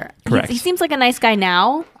don't care. Correct. He seems like a nice guy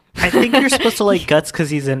now. I think you're supposed to like Guts because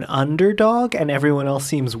he's an underdog and everyone else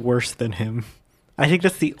seems worse than him. I think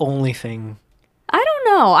that's the only thing. I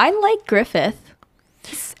don't know. I like Griffith,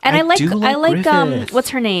 and I like Griffith. what's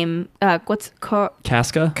her name? Casca.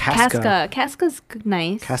 Casca. Casca's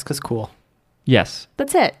nice. Casca's cool. Yes.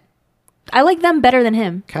 That's it. I like them better than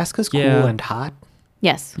him. Casca's cool Yeah. and hot.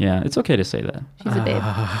 Yes, Yeah, it's okay to say that. she's a babe.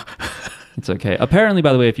 It's okay. Apparently,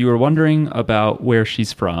 by the way, if you were wondering about where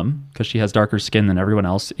she's from, because she has darker skin than everyone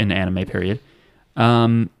else in anime, period.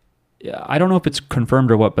 I don't know if it's confirmed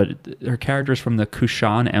or what, but her character is from the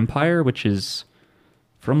Kushan Empire, which is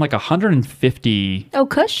from like 150 Oh,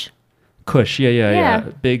 Kush? Kush. Yeah. Yeah.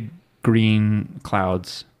 Big green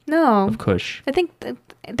clouds No, of Kush. I think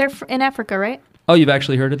they're in Africa, right? Oh, you've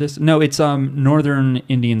actually heard of this? No, it's northern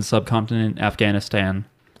Indian subcontinent, Afghanistan,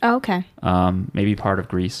 Oh, okay. maybe part of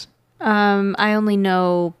Greece. I only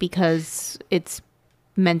know because it's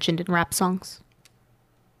mentioned in rap songs.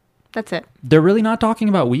 That's it. They're really not talking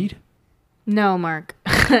about weed? No, Mark.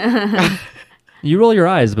 You roll your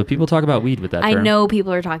eyes, but people talk about weed with that I term. know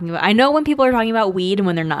people are talking about. I know when people are talking about weed and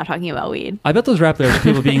when they're not talking about weed. I bet those rap lyrics are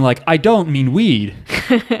people being like, I don't mean weed.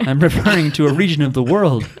 I'm referring to a region of the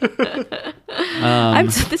world.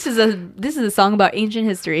 This is a song about ancient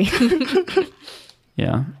history.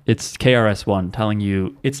 Yeah, it's KRS-One telling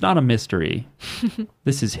you it's not a mystery.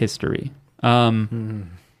 This is history.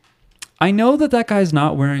 I know that guy's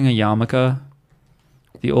not wearing a yarmulke.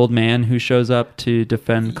 The old man who shows up to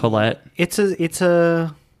defend Colette. It's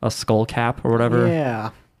a skull cap or whatever.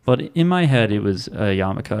 Yeah. But in my head, it was a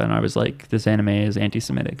yarmulke, and I was like, this anime is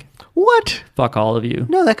anti-Semitic. What? Fuck all of you.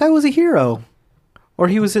 No, that guy was a hero. Or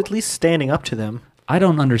he was at least standing up to them. I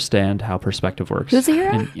don't understand how perspective works Who's a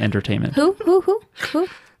hero? in entertainment. Who?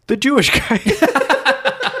 The Jewish guy.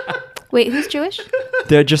 Wait, who's Jewish?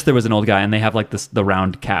 There was an old guy, and they have like the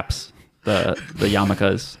round caps, the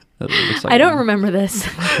yarmulkes. That looks like I don't remember this.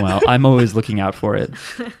 Well, I'm always looking out for it.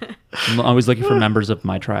 I'm always looking for members of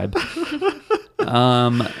my tribe.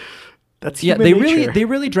 That's Yeah, human nature. they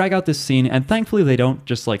really drag out this scene, and thankfully they don't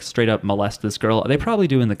just like straight up molest this girl. They probably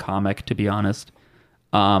do in the comic, to be honest.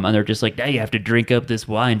 And they're just like, now you have to drink up this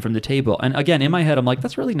wine from the table. And again, in my head, I'm like,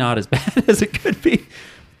 that's really not as bad as it could be.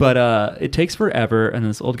 But it takes forever, and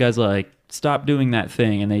this old guy's like, stop doing that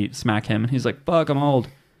thing, and they smack him, and he's like, fuck, I'm old.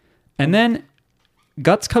 And then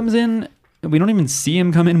Guts comes in, and we don't even see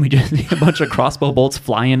him come in. We just see a bunch of crossbow bolts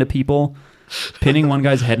fly into people, pinning one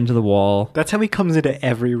guy's head into the wall. That's how he comes into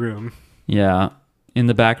every room. Yeah. In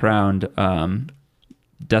the background,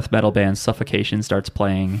 death metal band Suffocation starts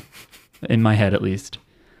playing, in my head at least.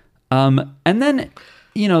 And then,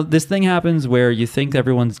 this thing happens where you think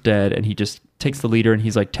everyone's dead, and he just takes the leader, and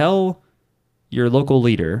he's like, tell your local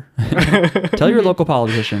leader, tell your local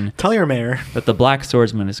politician Tell your mayor. that the Black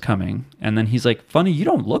Swordsman is coming. And then he's like, funny, you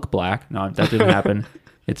don't look black. No, that didn't happen.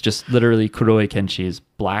 It's just literally Kuroi Kenshi's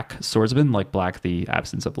Black Swordsman, like black, the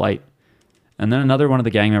absence of light. And then another one of the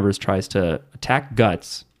gang members tries to attack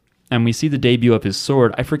Guts, and we see the debut of his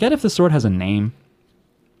sword. I forget if the sword has a name,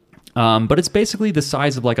 but it's basically the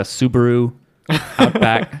size of like a Subaru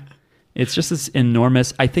Outback. It's just this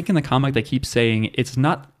enormous, I think in the comic they keep saying it's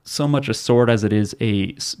not so much a sword as it is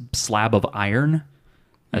a slab of iron.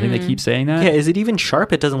 I think they keep saying that. Yeah, is it even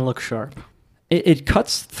sharp? It doesn't look sharp. It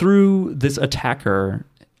cuts through this attacker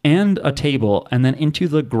and a table and then into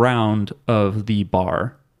the ground of the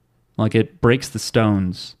bar. Like it breaks the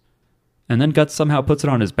stones. And then Guts somehow puts it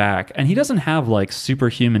on his back. And he doesn't have like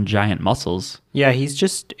superhuman giant muscles. Yeah,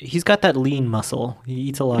 he's got that lean muscle. He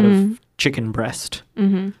eats a lot of chicken breast.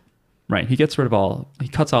 Right. He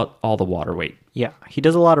cuts out all the water weight. Yeah, he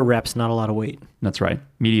does a lot of reps, not a lot of weight. That's right.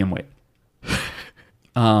 Medium weight.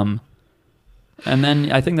 And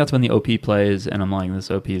then I think that's when the OP plays, and I'm like, this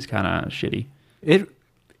OP is kind of shitty.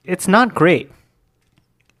 It's not great.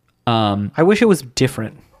 I wish it was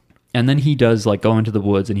different. And then he does like go into the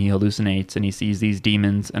woods and he hallucinates and he sees these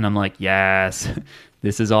demons, and I'm like, yes,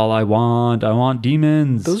 this is all I want. I want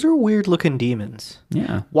demons. Those are weird looking demons.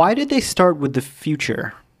 Yeah. Why did they start with the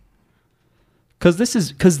future? Because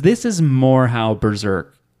this is more how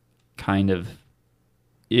Berserk kind of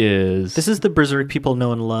is. This is the Berserk people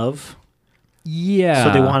know and love. Yeah.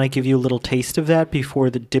 So they want to give you a little taste of that before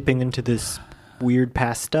the dipping into this weird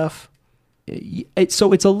past stuff.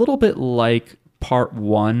 So it's a little bit like part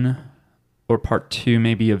 1 or part 2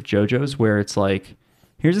 maybe of JoJo's, where it's like,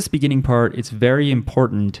 here's this beginning part, it's very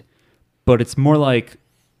important, but it's more like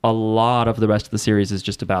a lot of the rest of the series is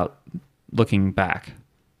just about looking back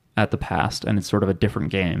at the past, and it's sort of a different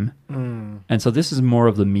game. And so this is more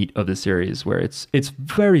of the meat of the series, where it's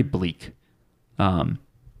very bleak,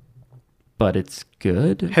 but it's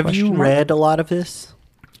good. Have you read a lot of this?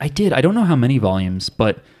 I did. I don't know how many volumes,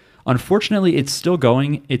 but unfortunately, it's still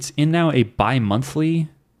going. It's in now a bi-monthly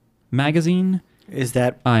magazine. Is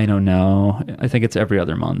that I don't know. I think it's every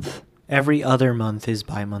other month. every other month is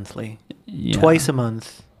bi-monthly? Yeah. Twice a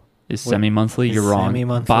month. Is semi-monthly? Is You're wrong.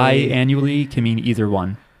 semi-monthly. Biannually can mean either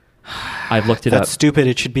one. I've looked it up. That's stupid.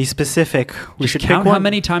 It should be specific. We Just should count pick one. how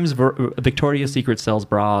many times Victoria's Secret sells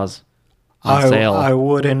bras on sale. I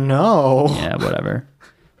wouldn't know. Yeah, whatever.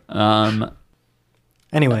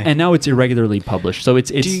 Anyway. And now it's irregularly published, so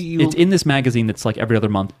it's Do you- it's in this magazine that's like every other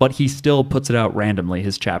month, but he still puts it out randomly.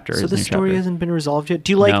 His chapter. So his the new story chapter. hasn't been resolved yet?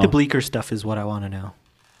 Do you like No. the bleaker stuff is what I want to know.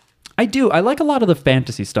 I do. I like a lot of the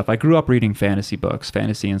fantasy stuff. I grew up reading fantasy books,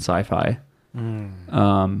 fantasy and sci-fi.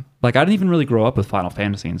 Like I didn't even really grow up with Final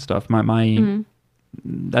Fantasy and stuff.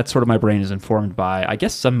 That's sort of my brain is informed by, I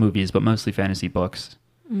guess, some movies, but mostly fantasy books.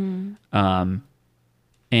 And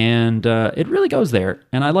it really goes there.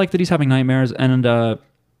 And I like that he's having nightmares. And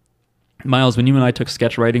Miles, when you and I took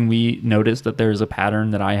sketch writing, we noticed that there's a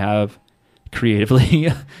pattern that I have creatively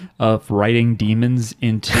of writing demons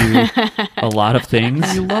into a lot of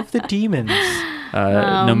things. You love the demons.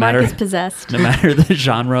 No Mark matter is possessed. no matter the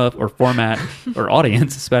genre or format or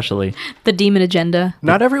audience, especially, The demon agenda.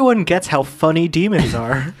 Not everyone gets how funny demons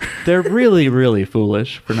are. they're really, really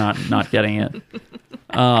foolish for not getting it.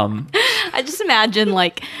 I just imagine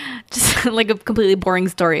just like a completely boring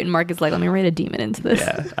story, and Mark is like, "Let me write a demon into this."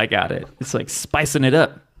 Yeah, I got it. It's like spicing it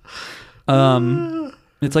up.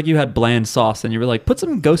 It's like you had bland sauce and you were like, put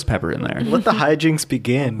some ghost pepper in there. Let the hijinks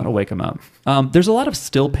begin. That'll wake them up. There's a lot of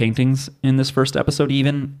still paintings in this first episode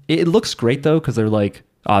even. It looks great though, because they're like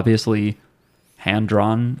obviously hand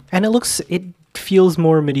drawn. And it feels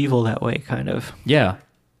more medieval that way, kind of. Yeah.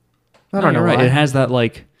 I don't know You're right. why. It has that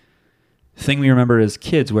like thing we remember as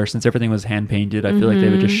kids where since everything was hand painted, I feel like they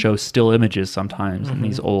would just show still images sometimes in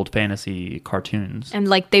these old fantasy cartoons. And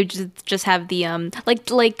like they just have the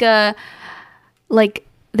like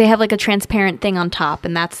they have like a transparent thing on top,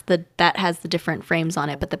 and that has the different frames on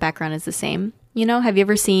it, but the background is the same. You know, have you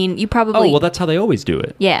ever seen? You probably. Oh, well, that's how they always do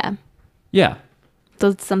it. Yeah, Yeah. so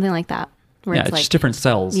it's something like that. Where Yeah, it's just different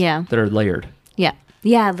cells that are layered.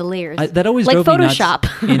 Yeah, the layers. That always like drove Photoshop.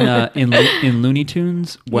 me nuts in Looney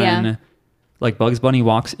Tunes when Yeah. like Bugs Bunny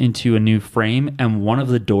walks into a new frame and one of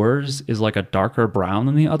the doors is like a darker brown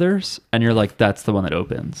than the others, and you're like, that's the one that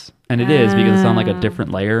opens, and it is because it's on like a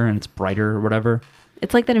different layer and it's brighter or whatever.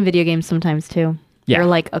 It's like that in video games sometimes too. Yeah. You're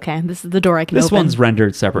like, okay, this is the door I can This open. one's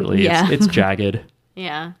rendered separately. Yeah. It's jagged.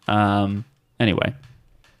 Yeah. Anyway.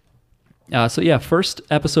 So yeah, first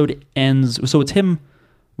episode ends. So it's him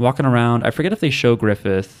walking around. I forget if they show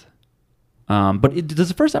Griffith. But does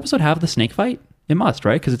the first episode have the snake fight? It must,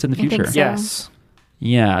 right? Because it's in the I think future. so. Yes.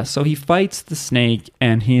 Yeah. So he fights the snake,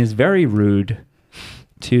 and he is very rude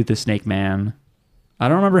to the snake man. I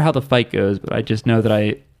don't remember how the fight goes, but I just know that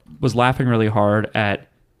I was laughing really hard at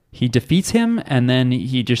he defeats him, and then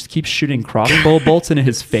he just keeps shooting crossbow bolts into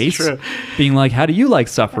his face, true. being like, "How do you like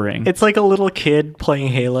suffering?" It's like a little kid playing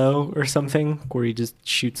Halo or something, where he just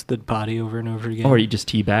shoots the body over and over again. Or he just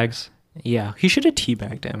teabags. Yeah, he should have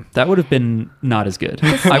teabagged him. That would have been not as good.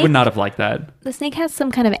 I would not have liked that. The snake has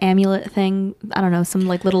some kind of amulet thing. I don't know, some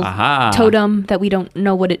like little Aha. totem that we don't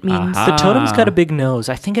know what it means. Aha. The totem's got a big nose.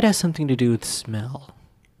 I think it has something to do with smell.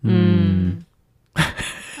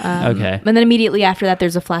 Okay. And then immediately after that,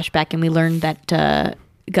 there's a flashback, and we learn that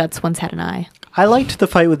Guts once had an eye. I liked the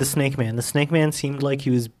fight with the Snake Man. The Snake Man seemed like he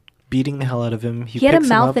was beating the hell out of him. He had a picks him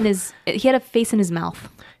mouth up. in his. He had a face in his mouth.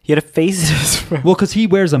 He had a face in his mouth. Well, because he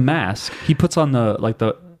wears a mask. He puts on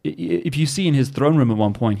if you see in his throne room at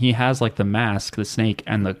one point, he has like the mask, the snake,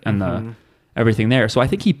 and the everything there. So I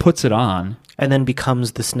think he puts it on. And then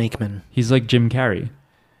becomes the Snake Man. He's like Jim Carrey.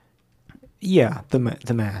 Yeah,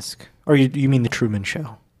 the Mask. Or you mean the Truman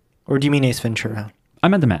Show? Or do you mean Ace Ventura? I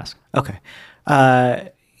meant The Mask. Okay.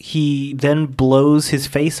 He then blows his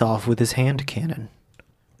face off with his hand cannon.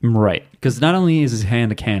 Right. Because not only is his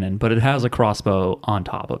hand a cannon, but it has a crossbow on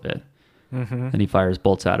top of it. And he fires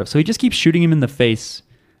bolts out of. So he just keeps shooting him in the face.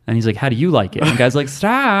 And he's like, how do you like it? And the guy's like,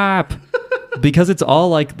 stop. Because it's all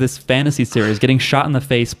like this fantasy series, getting shot in the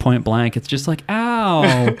face point blank. It's just like,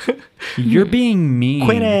 ow, you're being mean.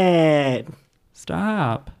 Quit it!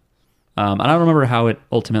 Stop. I don't remember how it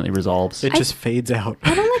ultimately resolves. It just fades out.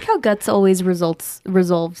 I don't like how Guts always resorts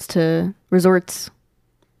to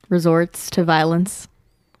violence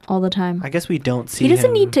all the time. I guess we don't see He doesn't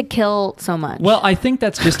him. need to kill so much. Well, I think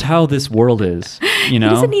that's just how this world is. You know,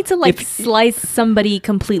 he doesn't need to slice somebody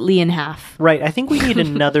completely in half. Right, I think we need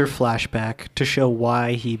another flashback to show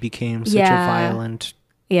why he became such a violent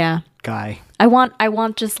Yeah. guy. I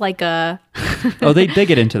want just like a Oh, they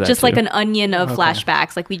get into that. just too. like an onion of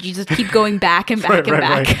flashbacks. Like you just keep going back and back and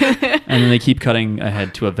back. And then they keep cutting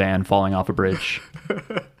ahead to a van falling off a bridge,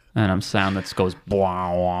 and sound that goes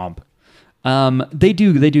blah. They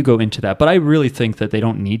do go into that, but I really think that they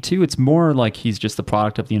don't need to. It's more like he's just the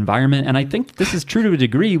product of the environment, and I think this is true to a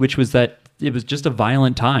degree, which was that it was just a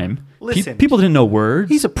violent time. Listen, people didn't know words.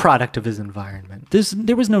 He's a product of his environment.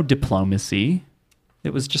 There was no diplomacy.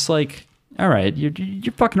 It was just like, all right, you're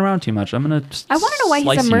fucking around too much. I'm gonna. I want to know why he's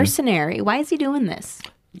slice a you. mercenary. Why is he doing this?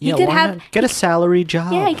 Yeah, could why have- not get a salary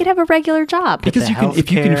job. Yeah, he could have a regular job. Because the if you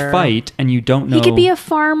can healthcare. fight and you don't know, He could be a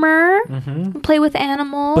farmer, play with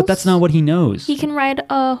animals. but that's not what he knows. He can ride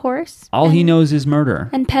a horse. All he knows is murder.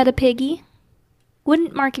 And pet a piggy.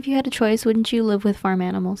 Wouldn't, Mark, if you had a choice, wouldn't you live with farm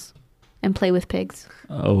animals and play with pigs?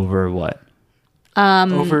 Over what?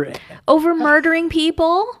 Over murdering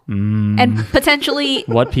people and potentially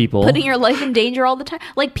What people? putting your life in danger all the time.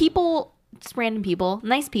 Like people, just random people,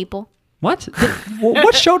 nice people. What?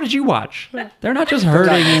 What show did you watch? They're not just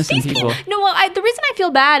hurting innocent people. No, well, the reason I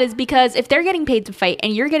feel bad is because if they're getting paid to fight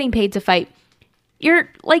and you're getting paid to fight, you're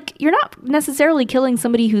not necessarily killing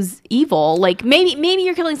somebody who's evil. Like maybe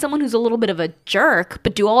you're killing someone who's a little bit of a jerk,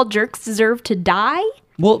 but do all jerks deserve to die?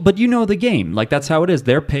 Well, but you know the game. Like that's how it is.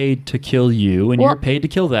 They're paid to kill you, and Well, you're paid to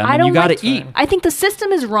kill them, I and you don't got to like- eat. I think the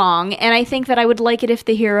system is wrong, and I think that I would like it if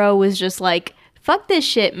the hero was just like, fuck this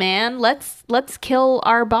shit, man. Let's kill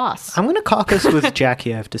our boss. I'm going to caucus with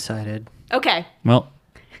Jackie, I've decided. Okay. Well,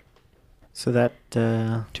 So that...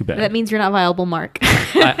 too bad. That means you're not viable, Mark.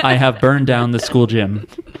 I have burned down the school gym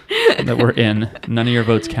that we're in. None of your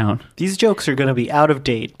votes count. These jokes are going to be out of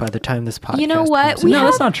date by the time this podcast You know what? comes We out. No,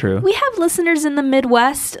 that's not true. We have listeners in the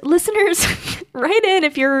Midwest. Listeners, write in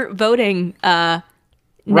if you're voting Write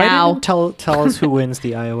in now. and tell us who wins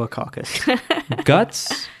the Iowa caucus.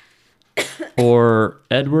 Guts or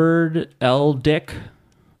Edward Elric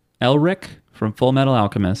from Full Metal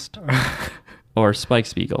Alchemist or Spike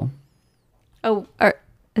Spiegel. Oh,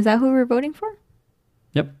 is that who we're voting for?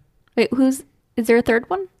 Yep. Wait, is there a third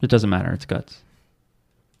one? It doesn't matter. It's Guts.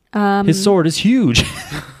 His sword is huge.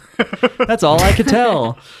 That's all I could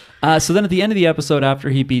tell. So then at the end of the episode, after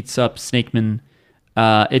he beats up Snakeman,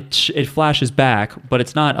 it flashes back, but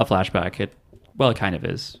it's not a flashback. It kind of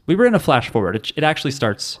is. We were in a flash forward. It actually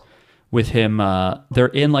starts with him. They're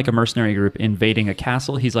in like a mercenary group invading a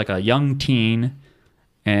castle. He's like a young teen,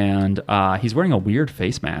 and he's wearing a weird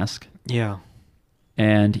face mask. Yeah.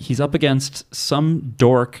 And he's up against some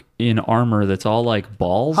dork in armor that's all like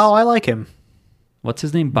balls. Oh, I like him. What's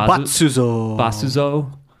his name? Batsuzo.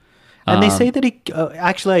 Basuzo. And they say that he...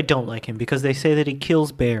 actually, I don't like him because they say that he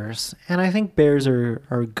kills bears. And I think bears are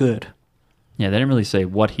good. Yeah, they didn't really say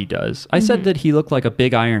what he does. I said that he looked like a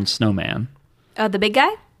big iron snowman. The big guy?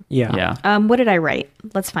 Yeah. Yeah. What did I write?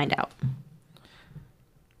 Let's find out.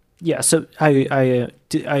 Yeah, so I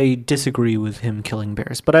disagree with him killing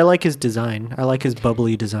bears. But I like his design. I like his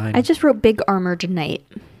bubbly design. I just wrote big armored knight.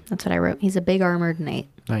 That's what I wrote. He's a big armored knight.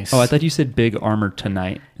 Nice. Oh, I thought you said big armored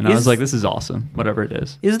tonight. And I was like, this is awesome. Whatever it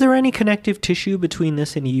is. Is there any connective tissue between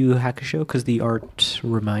this and Yu Yu Hakusho? Because the art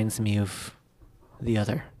reminds me of the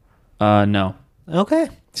other. No. Okay.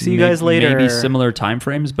 See you guys later. Maybe similar time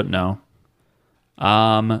frames, but no.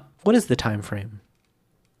 What is the time frame?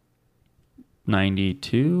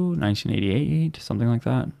 92, 1988, something like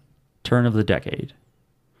that. Turn of the decade.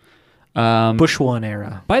 Bush One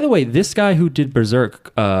era. By the way, this guy who did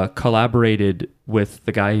Berserk collaborated with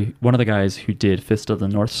one of the guys who did Fist of the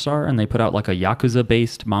North Star, and they put out like a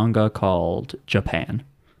Yakuza-based manga called Japan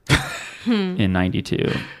in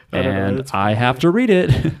 92. And I have to read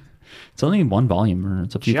it. It's only one volume, or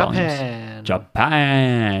it's a few volumes.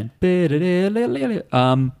 Japan.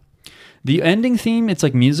 The ending theme, it's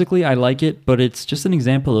like musically, I like it, but it's just an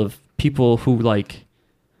example of people who like.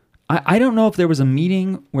 I don't know if there was a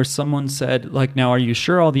meeting where someone said, like, now, are you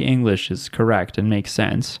sure all the English is correct and makes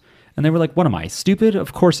sense? And they were like, what am I, stupid?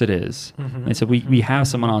 Of course it is. Mm-hmm. They said, we have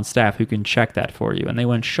someone on staff who can check that for you. And they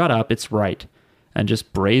went, shut up, it's right. And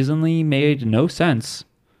just brazenly made no sense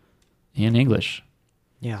in English.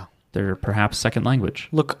 Yeah. Their perhaps second language.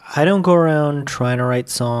 Look, I don't go around trying to write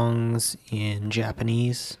songs in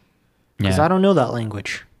Japanese because Yeah. I don't know that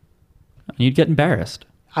language. You'd get embarrassed.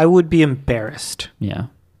 I would be embarrassed, Yeah.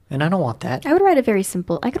 and I don't want that. I could write a very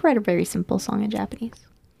simple song in Japanese.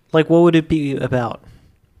 Like, what would it be about?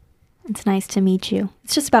 It's nice to meet you.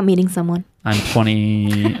 It's just about meeting someone. I'm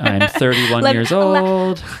 31 Let- years allow-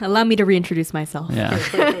 old. Allow me to reintroduce myself.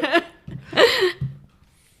 Yeah.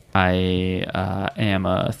 I am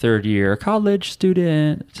a third-year college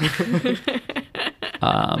student.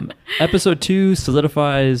 Episode 2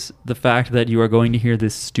 solidifies the fact that you are going to hear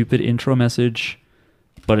this stupid intro message,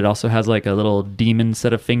 but it also has like a little demon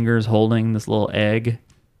set of fingers holding this little egg,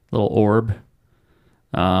 little orb.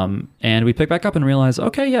 And we pick back up and realize,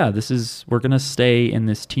 okay, yeah, we're going to stay in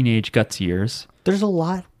this teenage Guts years. There's a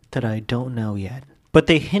lot that I don't know yet, but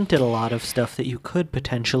they hinted a lot of stuff that you could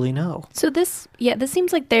potentially know. So this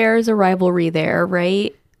seems like there's a rivalry there,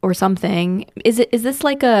 right? Or something. Is this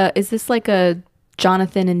like a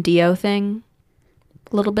Jonathan and Dio thing?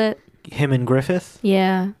 A little bit? Him and Griffith?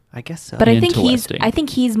 Yeah. I guess so. But I Interesting. think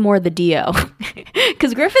he's more the Dio.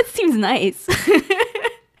 Cuz Griffith seems nice.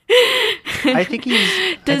 I think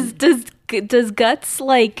he's... Does Guts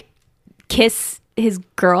like kiss his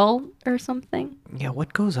girl or something? Yeah,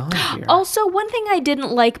 what goes on here? Also, one thing I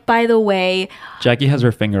didn't like, by the way, Jackie has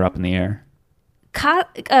her finger up in the air.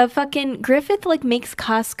 fucking Griffith like makes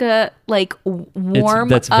Casca like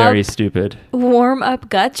That's very stupid. warm up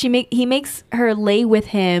Guts. He makes her lay with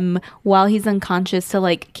him while he's unconscious to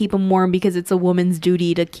like keep him warm because it's a woman's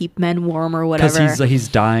duty to keep men warm or whatever. Because he's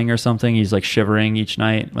dying or something. He's like shivering each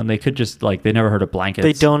night when they could just like, they never heard of blankets.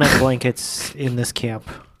 They don't have blankets in this camp.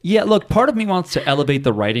 Yeah, look, part of me wants to elevate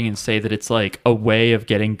the writing and say that it's like a way of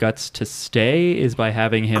getting Guts to stay is by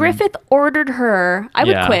having him. Griffith ordered her. I would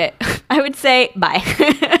Yeah. quit. I would say bye.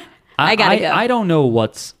 I gotta go. I don't know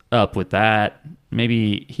what's up with that.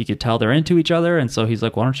 Maybe he could tell they're into each other, and so he's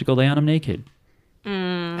like, why don't you go lay on him naked?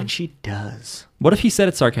 And she does. What if he said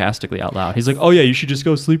it sarcastically out loud? He's like, oh yeah, you should just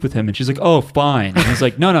go sleep with him. And she's like, oh, fine. And he's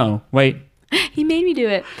like, no, wait. He made me do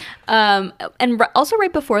it. Also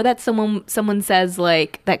right before that, someone says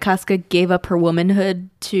like that Casca gave up her womanhood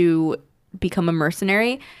to become a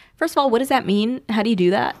mercenary. First of all, what does that mean? How do you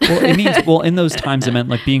do that? Well, it means, in those times it meant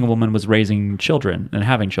like being a woman was raising children and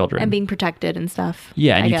having children. And being protected and stuff.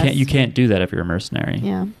 Yeah, and I you guess. can't do that if you're a mercenary.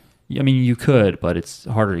 Yeah. I mean, you could, but it's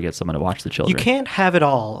harder to get someone to watch the children. You can't have it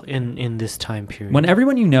all in this time period. When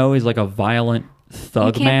everyone you know is like a violent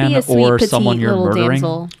thug You can't be man a sweet, or petite someone you're little murdering.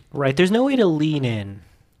 damsel. Right, there's no way to lean in.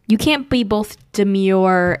 You can't be both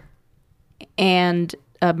demure and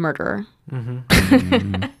a murderer.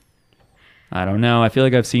 I don't know. I feel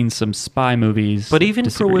like I've seen some spy movies. But even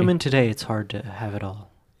disagree. for women today, it's hard to have it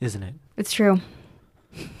all, isn't it? It's true.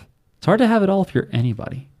 It's hard to have it all if you're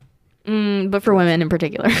anybody. But for women in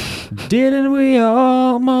particular. Didn't we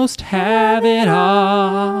almost have it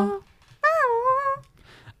all?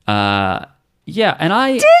 Yeah,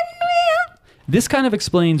 and this kind of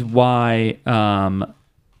explains why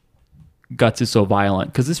Guts is so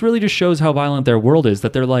violent, because this really just shows how violent their world is,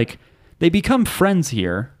 that they're like, they become friends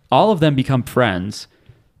here. All of them become friends.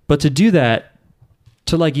 But to do that,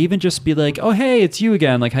 to like even just be like, oh, hey, it's you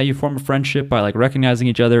again, like how you form a friendship by like recognizing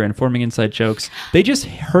each other and forming inside jokes, they just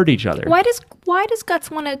hurt each other. Why does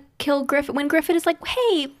Guts want to kill Griffith when Griffith is like,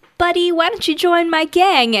 hey, buddy, why don't you join my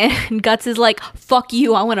gang? And Guts is like, fuck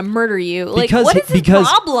you, I want to murder you. Like, what is his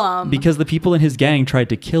problem? Because the people in his gang tried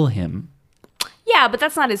to kill him. Yeah, but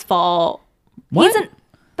that's not his fault. What?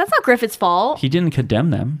 That's not Griffith's fault. He didn't condemn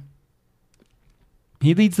them.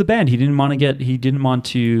 He leads the band. He didn't want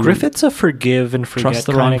to Griffith's a forgive and forget trust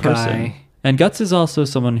the kind wrong of person. guy. And Guts is also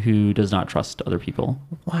someone who does not trust other people.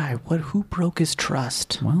 Why? Who broke his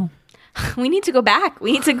trust? Well, We need to go back.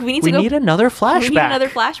 We need to We go. need another flashback. We need another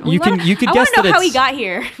flashback. You could I guess want to know that how he it's- got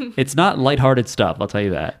here. it's not lighthearted stuff, I'll tell you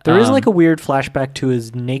that. There is like a weird flashback to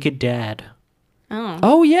his naked dad.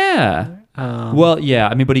 Oh yeah. Well, yeah,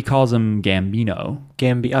 I mean, but he calls him Gambino.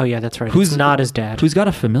 Oh yeah, that's right. Who's not his dad? Who's got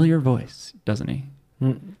a familiar voice, doesn't he?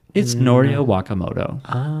 It's Norio Wakamoto.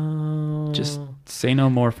 Oh. Just say no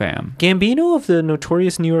more, fam. Gambino of the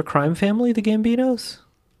notorious New York crime family, the Gambinos?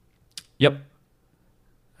 Yep.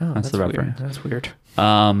 Oh, That's the weird. reference. That's weird.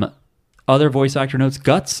 Other voice actor notes: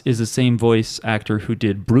 Guts is the same voice actor who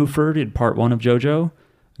did Bruford in Part 1 of JoJo.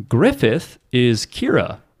 Griffith is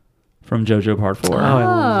Kira from JoJo Part 4. Oh, I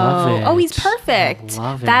love it. Oh, he's perfect. I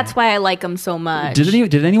love it. That's why I like him so much.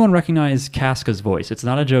 Did anyone recognize Casca's voice? It's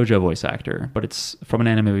not a JoJo voice actor, but it's from an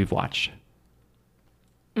anime we've watched.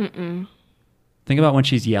 Mm-mm. Think about when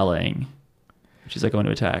she's yelling. She's like going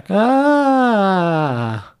to attack.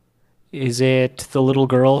 Ah. Is it the little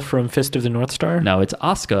girl from Fist of the North Star? No, it's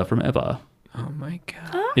Asuka from Eva. Oh my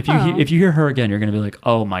god. If you hear her again, you're going to be like,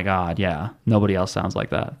 oh my god, yeah. Nobody else sounds like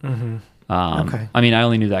that. Mm-hmm. Okay. I mean, I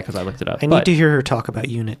only knew that because I looked it up. I need to hear her talk about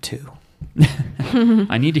Unit 2.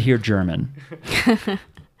 I need to hear German.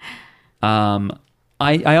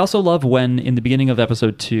 I also love when in the beginning of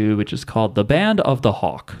episode 2, which is called The Band of the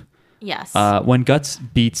Hawk. Yes. When Guts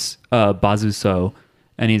beats Bazuso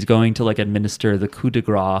and he's going to like administer the coup de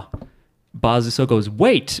grace, Bazuso goes,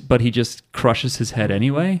 wait, but he just crushes his head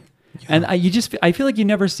anyway. Yeah. And I feel like you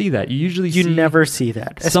never see that. You never see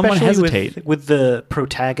that. Someone Especially hesitate. with the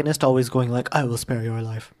protagonist always going like, I will spare your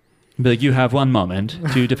life. Be like, you have one moment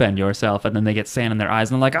to defend yourself, and then they get sand in their eyes,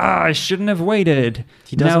 and they're like, I shouldn't have waited.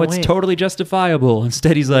 Now it's totally justifiable.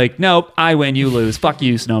 Instead, he's like, nope, I win, you lose. Fuck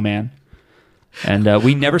you, snowman. And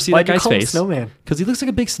we never see that guy's face. Snowman? Because he looks like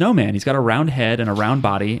a big snowman. He's got a round head and a round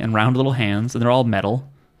body and round little hands, and they're all metal.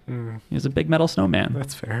 He's a big metal snowman.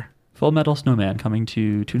 That's fair. Full Metal Snowman coming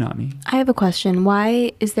to Toonami. I have a question.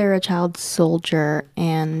 Why is there a child soldier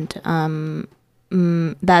and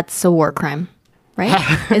that's a war crime,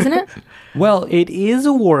 right? Isn't it? Well, it is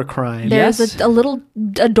a war crime. There's yes. a little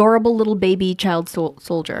adorable little baby child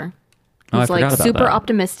soldier who's like super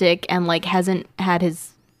optimistic and like hasn't had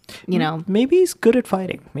his, Maybe he's good at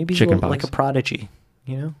fighting. Maybe he's Chickenpox. like a prodigy,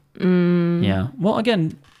 Yeah. Well,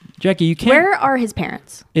 again, Jackie, you can't... Where are his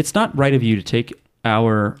parents? It's not right of you to take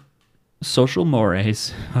our social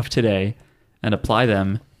mores of today and apply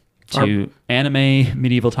them to anime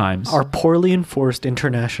medieval times. Our poorly enforced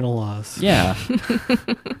international laws. Yeah.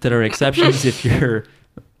 That are exceptions if you're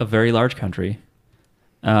a very large country.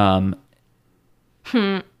 Yeah,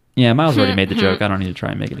 Miles already made the joke. I don't need to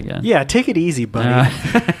try and make it again. Yeah, take it easy, buddy.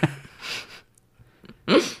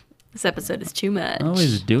 This episode is too much.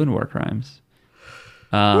 Always doing war crimes.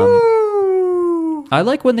 I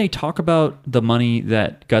like when they talk about the money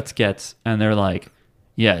that Guts gets, and they're like,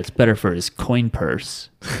 yeah, it's better for his coin purse.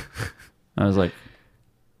 I was like,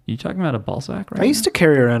 you talking about a ball sack, right? I used to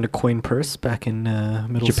carry around a coin purse back in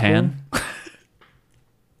middle Japan? school.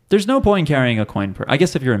 There's no point in carrying a coin purse. I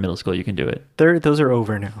guess if you're in middle school, you can do it. Those are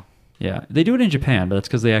over now. Yeah, they do it in Japan, but that's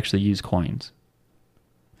because they actually use coins.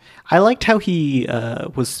 I liked how he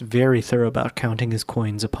was very thorough about counting his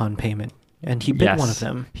coins upon payment. And he bit one of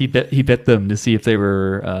them. He bit them to see if they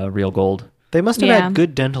were real gold. They must have had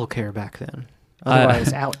good dental care back then.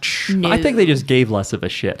 Otherwise, ouch. No. I think they just gave less of a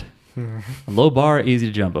shit. A low bar, easy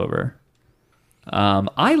to jump over.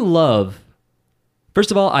 First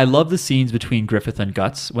of all, I love the scenes between Griffith and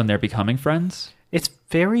Guts when they're becoming friends. It's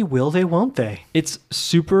very will they, won't they? It's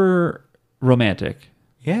super romantic.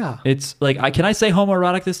 Yeah. It's like, can I say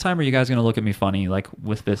homoerotic this time, or are you guys going to look at me funny, like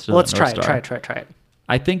with this? Let's try it.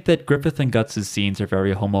 I think that Griffith and Guts' scenes are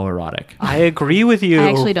very homoerotic. I agree with you. I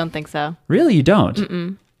actually don't think so. Really? You don't?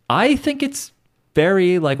 Mm-mm. I think it's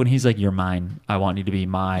very like when he's like, you're mine. I want you to be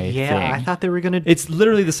my thing. I thought they were going to... It's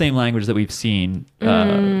literally the same language that we've seen.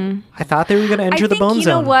 I thought they were going to enter the bone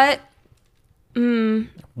zone. You know what?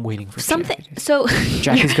 Waiting for something. Jackie. So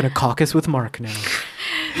Jackie's going to caucus with Mark now.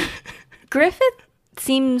 Griffith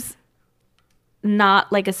seems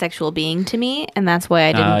not like a sexual being to me, and that's why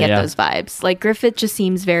I didn't get those vibes. Like Griffith just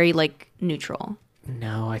seems very like neutral.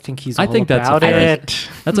 No, I think he's. That's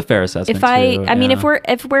a fair assessment.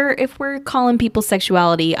 If we're calling people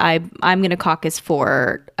sexuality, I'm gonna caucus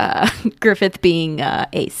for Griffith being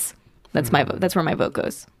Ace. That's my vote. That's where my vote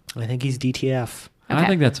goes. I think he's DTF. Okay. I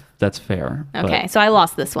think that's fair. Okay, so I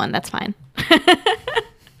lost this one. That's fine.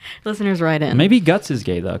 Listeners, write in. Maybe Guts is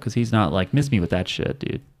gay though, because he's not like miss me with that shit,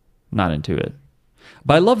 dude. Not into it.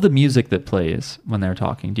 But I love the music that plays when they're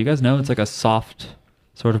talking. Do you guys know it's like a soft,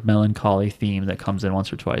 sort of melancholy theme that comes in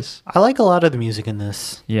once or twice? I like a lot of the music in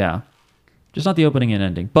this. Yeah. Just not the opening and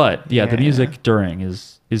ending. But the music during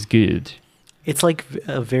is good. It's like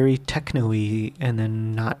a very techno-y and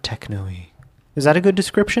then not techno-y. Is that a good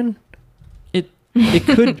description? It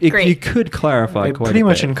could it could clarify it quite pretty a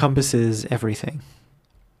much bit. Encompasses everything.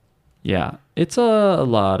 Yeah. It's a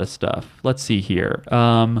lot of stuff. Let's see here.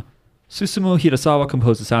 Susumu Hirasawa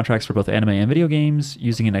composed the soundtracks for both anime and video games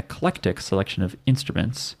using an eclectic selection of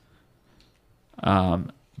instruments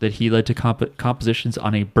that he led to compositions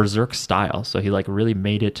on a berserk style. So he like really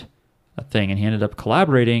made it a thing, and he ended up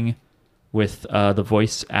collaborating with the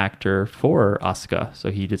voice actor for Asuka.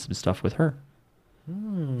 So he did some stuff with her.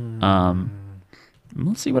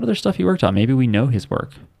 Let's see what other stuff he worked on. Maybe we know his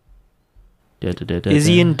work. Is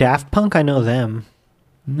he in Daft Punk? I know them.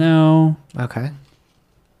 No, Okay.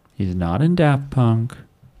 he's not in Daft Punk.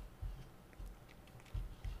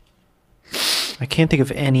 I can't think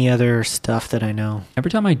of any other stuff that I know. Every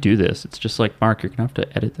time I do this, it's just like, Mark, you're going to have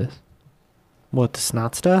to edit this. What, the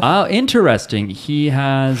snot stuff? Oh, interesting. He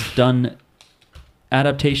has done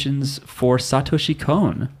adaptations for Satoshi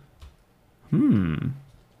Kon. Who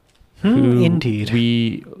Indeed.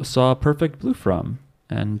 we saw Perfect Blue from,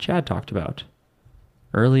 and Chad talked about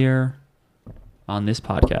earlier on this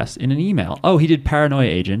podcast in an email. Oh, he did Paranoia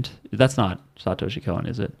Agent. That's not Satoshi Kon,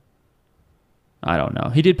 is it? I don't know.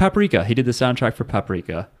 He did Paprika. He did the soundtrack for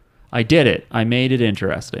Paprika. I did it. I made it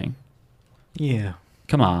interesting. Yeah.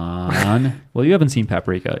 Come on. Well, you haven't seen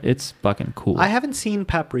Paprika. It's fucking cool. I haven't seen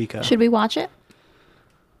Paprika. Should we watch it?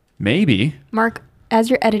 Maybe. Mark, as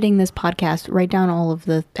you're editing this podcast, write down all of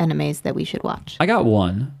the animes that we should watch. I got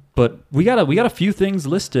one, but we got a few things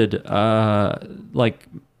listed. Like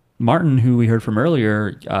Martin, who we heard from earlier,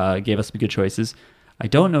 gave us some good choices. I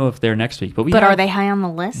don't know if they're next week, but are they high on the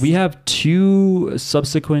list? We have two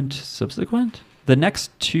subsequent. The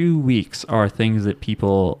next 2 weeks are things that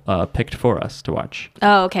people picked for us to watch.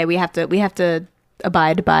 Oh, okay. We have to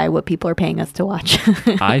abide by what people are paying us to watch.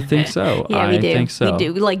 I think so. Yeah, we do. I think so. We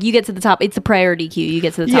do. Like, you get to the top. It's a priority queue. You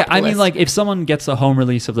get to the top. Yeah, of the I mean, list. like if someone gets a home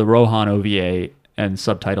release of the Rohan OVA and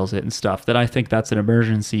subtitles it and stuff, then I think that's an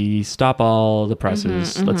emergency. Stop all the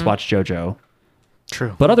presses. Let's watch JoJo.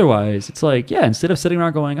 True. But otherwise, it's like, yeah, instead of sitting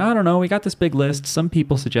around going, I don't know, we got this big list. Some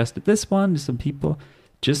people suggested this one. Some people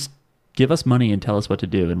just give us money and tell us what to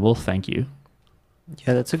do, and we'll thank you.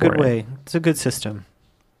 Yeah, that's a for good it. way. It's a good system.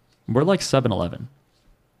 We're like 7-Eleven,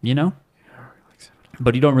 you know?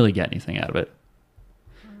 But you don't really get anything out of it.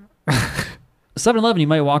 7-Eleven, you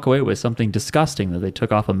might walk away with something disgusting that they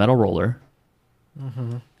took off a metal roller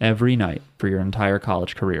every night for your entire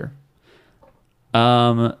college career.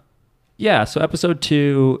 Yeah, so episode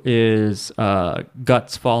 2 is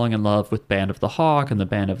Guts falling in love with Band of the Hawk, and the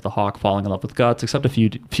Band of the Hawk falling in love with Guts, except a few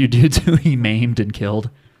dudes who he maimed and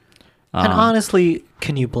killed. And honestly,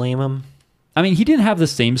 can you blame him? I mean, he didn't have the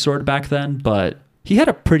same sword back then, but he had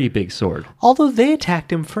a pretty big sword. Although they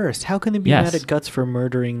attacked him first. How can they be Yes. mad at Guts for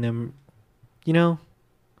murdering them? You know?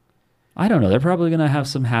 I don't know. They're probably going to have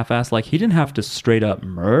some half-ass, like, he didn't have to straight up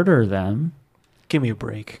murder them. Give me a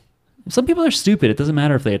break. Some people are stupid. It doesn't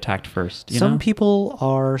matter if they attacked first. You Some know? people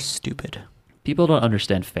are stupid. People don't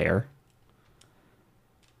understand fair.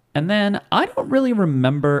 And then I don't really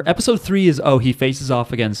remember. Episode 3 is, he faces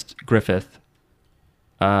off against Griffith.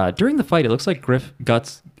 During the fight, it looks like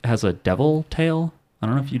Guts has a devil tail. I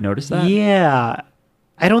don't know if you noticed that. Yeah.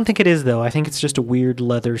 I don't think it is, though. I think it's just a weird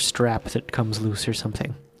leather strap that comes loose or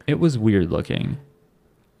something. It was weird looking.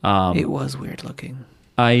 It was weird looking.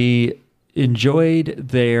 I enjoyed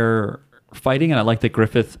their fighting, and I like that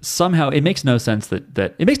Griffith somehow, it makes no sense that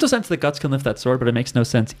Guts can lift that sword, but it makes no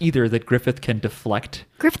sense either that Griffith can deflect.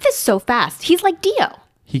 Griffith is so fast. He's like Dio.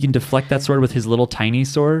 He can deflect that sword with his little tiny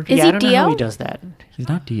sword. Is yeah, he I don't know Dio? how he does that. He's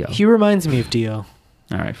not Dio. He reminds me of Dio.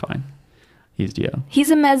 All right, fine. He's Dio. He's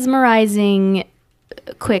a mesmerizing,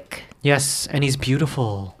 quick, Yes, and he's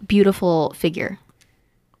beautiful. beautiful figure.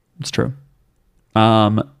 It's true.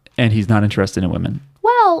 And he's not interested in women.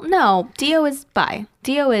 Well, no. Dio is bi.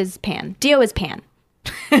 Dio is pan. Dio is pan.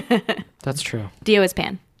 That's true. Dio is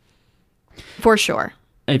pan. For sure.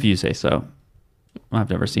 If you say so. I've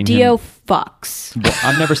never seen Dio him. fucks. Well,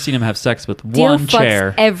 I've never seen him have sex with Dio one fucks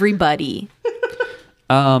chair. everybody.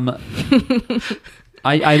 I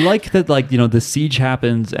like that, like, you know, the siege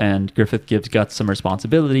happens and Griffith gives Guts some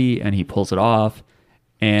responsibility and he pulls it off.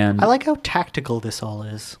 And I like how tactical this all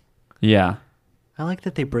is. yeah, I like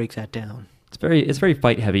that they break that down. it's very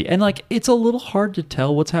fight heavy. And like, it's a little hard to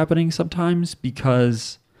tell what's happening sometimes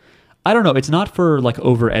because I don't know. It's not for like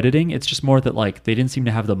over editing. It's just more that like they didn't seem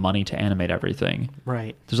to have the money to animate everything.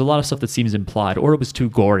 Right. There's a lot of stuff that seems implied, or it was too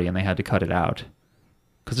gory and they had to cut it out.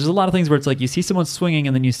 Because there's a lot of things where it's like you see someone swinging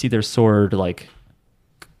and then you see their sword like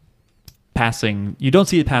passing. You don't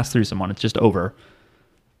see it pass through someone. It's just over.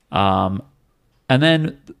 And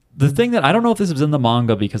then the thing that I don't know if this was in the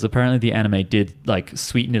manga because apparently the anime did like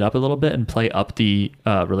sweeten it up a little bit and play up the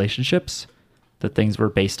relationships. That things were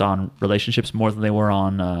based on relationships more than they were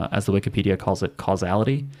on, as the Wikipedia calls it,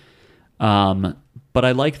 causality. But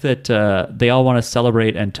I like that they all want to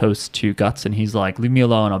celebrate and toast to Guts, and he's like, leave me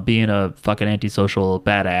alone, I'm being a fucking antisocial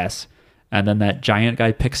badass. And then that giant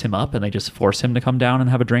guy picks him up, and they just force him to come down and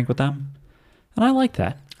have a drink with them. And I like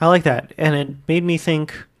that. I like that. And it made me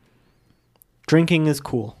think, Drinking is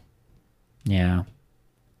cool. Yeah.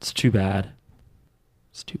 It's too bad.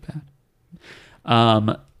 It's too bad.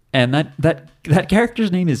 And that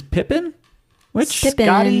character's name is Pippin, which Pippin.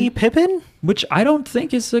 Scottie Pippen? which I don't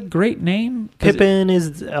think is a great name. 'cause Pippin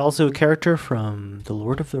is also a character from The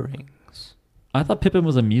Lord of the Rings. I thought Pippin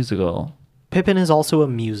was a musical, Pippin is also a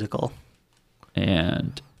musical.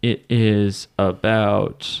 and it is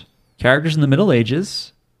about characters in the Middle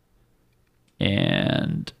Ages,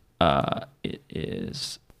 and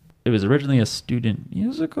it was originally a student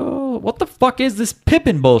musical. What the fuck is this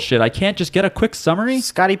Pippin bullshit? I can't just get a quick summary.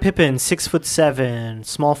 Scottie Pippen, 6'7",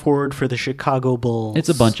 small forward for the Chicago Bulls. It's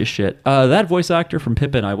a bunch of shit. That voice actor from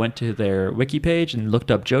Pippin, I went to their wiki page and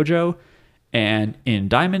looked up JoJo, and in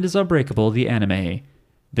Diamond is Unbreakable, the anime,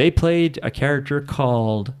 they played a character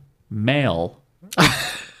called Male.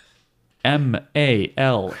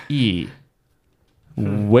 M-A-L-E.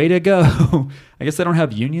 Way to go. I guess they don't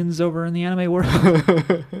have unions over in the anime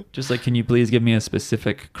world. Just like, can you please give me a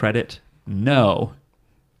specific credit? No.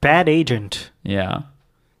 Bad agent. Yeah.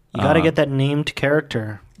 You got to get that named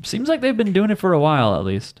character. Seems like they've been doing it for a while, at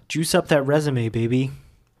least. Juice up that resume, baby.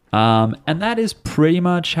 And that is pretty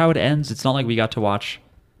much how it ends. It's not like we got to watch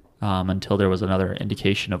until there was another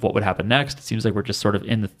indication of what would happen next. It seems like we're just sort of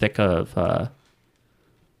in the thick of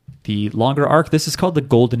the longer arc. This is called the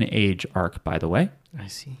Golden Age arc, by the way. I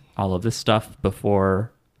see. All of this stuff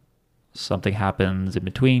before something happens in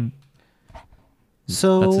between.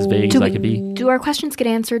 So That's as vague as I could be. Do our questions get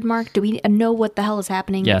answered, Mark? Do we know what the hell is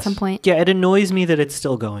happening Yes. at some point? Yeah, it annoys me that it's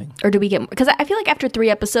still going. Or do we get... Because I feel like after 3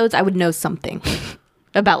 episodes, I would know something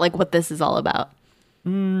about like what this is all about.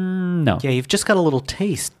 No. Yeah, you've just got a little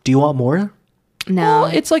taste. Do you want more? No. Well,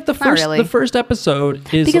 it's like the Not first really. the first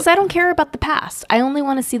episode is Because I don't care about the past. I only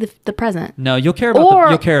want to see the present. No, you'll care about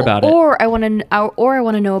you'll care about it. Or I want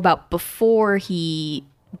to know about before he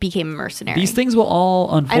became a mercenary. These things will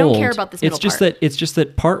all unfold. I don't care about this middle It's just part. that it's just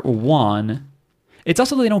that part 1. It's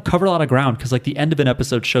also that they don't cover a lot of ground because like the end of an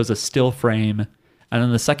episode shows a still frame, and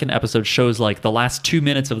then the second episode shows like the last 2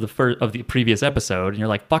 minutes of the previous episode, and you're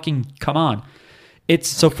like, fucking come on. It's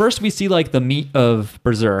so first we see like the meat of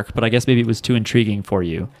Berserk, but I guess maybe it was too intriguing for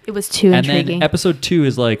you. It was too And intriguing. then episode 2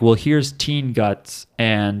 is like, well, here's Teen Guts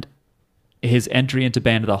and his entry into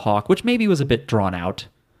Band of the Hawk, which maybe was a bit drawn out.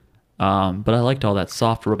 But I liked all that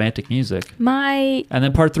soft romantic music. And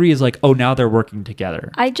then part 3 is like, oh, now they're working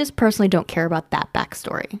together. I just personally don't care about that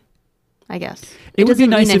backstory, I guess. It would be doesn't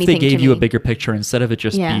nice mean if they anything to gave you a me. bigger picture instead of it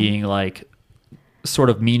just Yeah. being like sort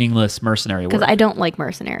of meaningless mercenary work. Because I don't like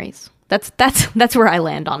mercenaries. That's where I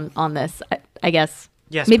land on this. I guess.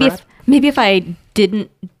 Yes, Maybe Brad? if I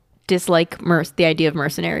didn't dislike the idea of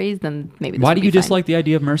mercenaries, then maybe. This Why would do be you fine. dislike the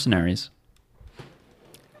idea of mercenaries?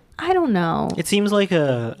 I don't know. It seems like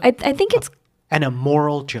I think it's an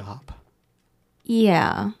immoral job,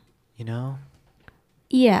 yeah. you know?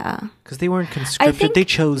 Yeah. Because they weren't conscripted. think- They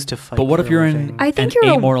chose to fight. But what for if you're a in living. I think an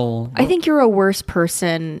you're amoral... I think you're a worse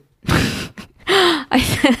person.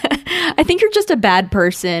 I think you're just a bad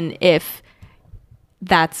person if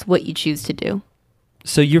that's what you choose to do.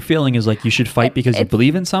 So your feeling is like you should fight because you it-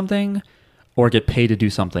 believe in something or get paid to do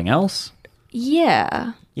something else?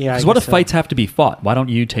 Yeah. Yeah. I Because what guess if so. fights have to be fought? Why don't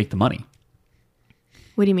you take the money?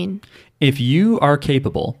 What do you mean? If you are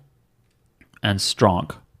capable and strong,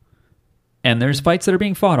 and there's fights that are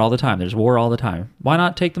being fought all the time, there's war all the time, why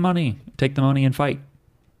not take the money? Take the money and fight.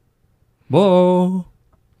 Whoa.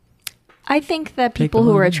 I think that Take people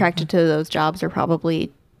the who are money. attracted to those jobs are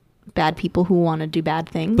probably bad people who want to do bad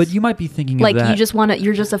things. But you might be thinking like of that.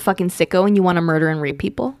 you're just a fucking sicko and you want to murder and rape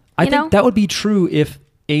people. I You think know? that would be true if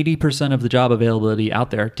 80% of the job availability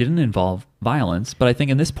out there didn't involve violence. But I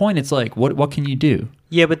think in this point, it's like, what can you do?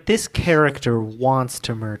 Yeah, but this character wants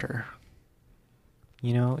to murder.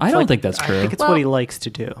 You know? I It's don't think that's true. I think it's Well- what he likes to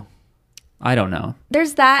do. I don't know.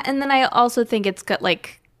 There's that, and then I also think it's got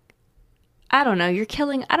like, I don't know. You're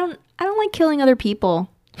killing. I don't like killing other people.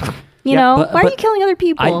 You know, but- why are but you killing other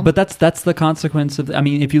people? But that's the consequence of. I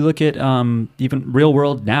mean, if you look at even real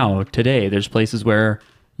world now today, there's places where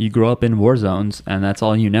you grow up in war zones and that's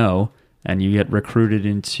all you know, and you get recruited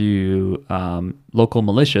into local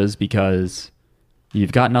militias because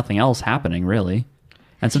you've got nothing else happening really.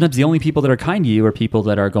 And sometimes the only people that are kind to you are people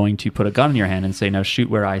that are going to put a gun in your hand and say, "Now shoot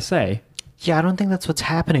where I say." Yeah, I don't think that's what's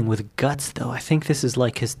happening with Guts, though. I think this is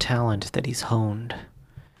like his talent that he's honed.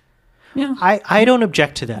 Yeah. I don't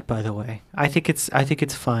object to that, by the way. I think it's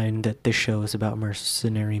fine that this show is about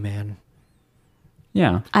Mercenary Man.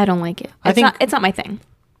 Yeah. I don't like it. I It's think- not. It's not my thing.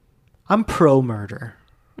 I'm pro murder.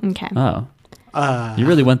 Okay. Oh. You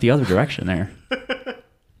really went the other direction there.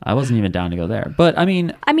 I wasn't even down to go there. But I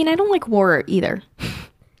mean, I mean, I don't like war either.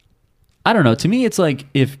 I don't know. To me, it's like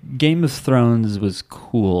if Game of Thrones was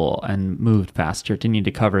cool and moved faster, it didn't need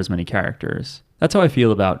to cover as many characters. That's how I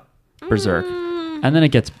feel about Berserk. And then it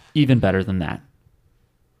gets even better than that.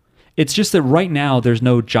 It's just that right now there's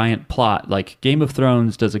no giant plot. Like Game of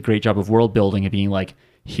Thrones does a great job of world building and being like,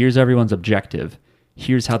 here's everyone's objective.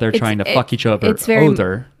 Here's how they're trying to fuck each other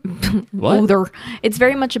over. What? Older. It's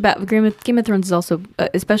very much about Game of Thrones is also,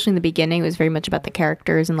 especially in the beginning, it was very much about the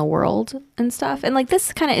characters and the world and stuff. And like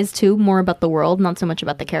this kind of is too, more about the world, not so much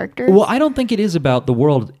about the characters. Well, I don't think it is about the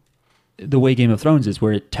world the way Game of Thrones is,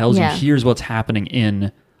 where it tells you here's what's happening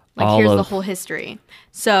in like all here's of the whole history.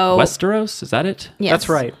 So Westeros, is that it? Yes. That's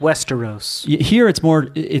right, Westeros. Here it's more,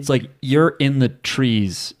 it's like you're in the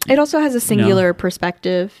trees. It also has a singular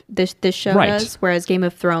perspective, this show Right. does, whereas Game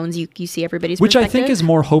of Thrones, you see everybody's Which I perspective. think is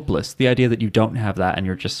more hopeless. The idea that you don't have that and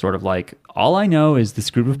you're just sort of like, all I know is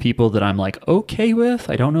this group of people that I'm like okay with.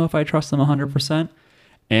 I don't know if I trust them 100%.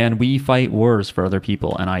 And we fight wars for other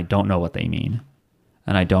people and I don't know what they mean.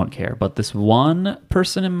 And I don't care. But this one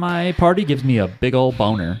person in my party gives me a big old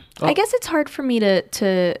boner. I guess it's hard for me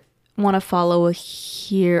to want to follow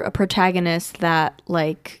a protagonist that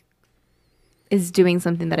like is doing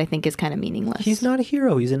something that I think is kind of meaningless. He's not a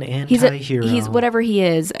hero. He's an He's anti-hero. he's whatever he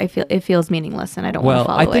is. It feels meaningless, and I don't want to Well,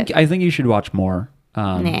 follow it. I think you should watch more.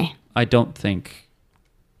 Nah. I don't think.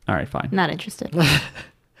 All right, fine. Not interested.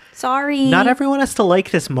 Sorry. Not everyone has to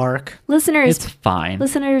like this, Mark. listeners. It's fine.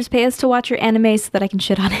 Listeners, pay us to watch your anime so that I can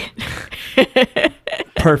shit on it.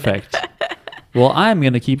 Perfect. Well, I'm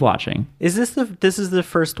gonna keep watching. This is the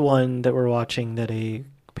first one that we're watching that a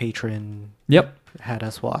patron Yep. had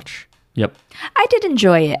us watch. Yep. I did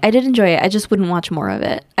enjoy it. I just wouldn't watch more of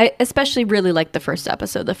it. I especially really liked the first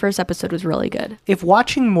episode. The first episode was really good. If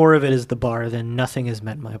watching more of it is the bar, then nothing has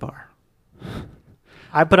met my bar.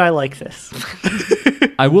 But I like this.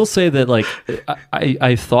 I will say that, like,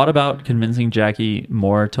 I thought about convincing Jackie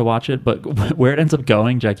more to watch it, but where it ends up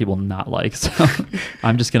going, Jackie will not like. So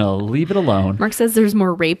I'm just gonna leave it alone. Mark says there's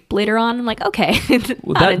more rape later on. I'm like, okay,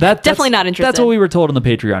 Well, definitely not interested. That's what we were told in the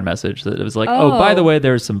Patreon message. That it was like, oh, by the way,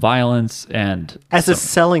 there's some violence and As a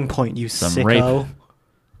selling point, you sicko. rape.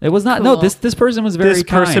 It was not. No, Cool. this person was very This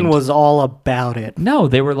person kind. was all about it. No,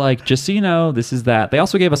 they were like, just so you know, this is that. They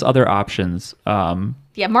also gave us other options.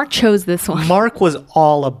 Yeah, Mark chose this one. Mark was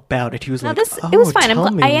all about it. He was No, like, it was fine.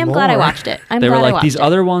 tell me I am glad I more." watched it. I'm They glad were I like, watched these it.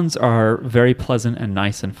 other ones are very pleasant and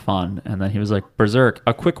nice and fun. And then he was like, Berserk,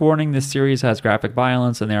 a quick warning, this series has graphic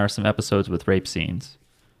violence and there are some episodes with rape scenes.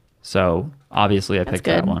 So obviously I That's picked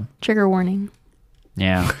good. that one. Trigger warning.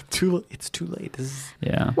 Yeah. It's too late. This is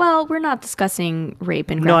Yeah. Well, we're not discussing rape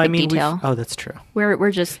in graphic no, I mean, detail. oh, that's true.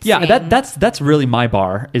 We're just Yeah, saying, that's really my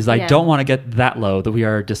bar. Is I Yeah. don't want to get that low that we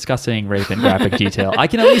are discussing rape in graphic detail. I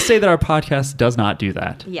can at least say that our podcast does not do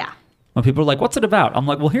that. yeah. When people are like, "What's it about?" I'm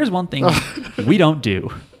like, "Well, here's one thing we don't do,"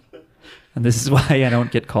 and this is why I don't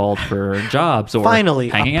get called for jobs or Finally,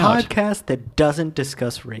 hanging a out. podcast that doesn't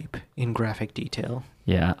discuss rape in graphic detail.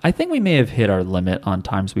 Yeah, I think we may have hit our limit on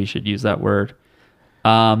times we should use that word.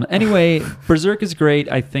 Anyway, Berserk is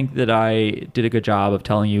great. I think that I did a good job of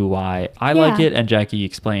telling you why I like Yeah. it, and Jackie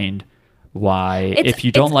explained why. It's- If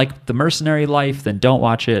you don't it's- like the mercenary life, then don't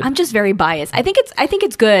watch it. I'm just very biased. I think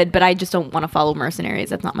it's good, but I just don't want to follow mercenaries.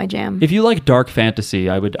 That's not my jam. If you like dark fantasy,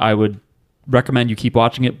 I would recommend you keep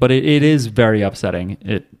watching it, but it is very upsetting.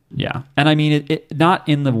 Yeah. And I mean it not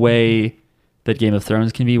in the way that Game of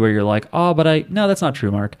Thrones can be, where you're like, oh, but no, that's not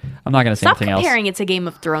true, Mark. I'm not going to say Stop anything else. comparing it to Game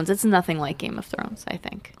of Thrones. It's nothing like Game of Thrones, I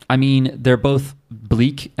think. I mean, they're both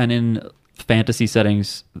bleak, and in fantasy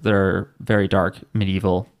settings, they're very dark,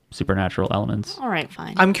 medieval, supernatural elements. All right,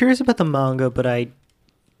 fine. I'm curious about the manga, but I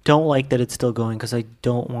don't like that it's still going because I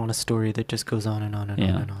don't want a story that just goes on and on and on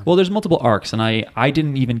Yeah. and on. Well, there's multiple arcs, and I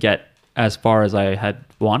didn't even get as far as I had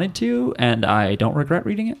wanted to, and I don't regret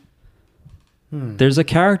reading it. There's a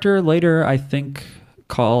character later, I think,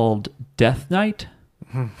 called Death Knight.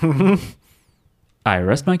 I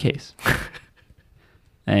rest my case.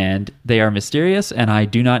 And they are mysterious, and I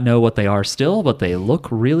do not know what they are still, but they look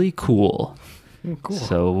really cool. Cool.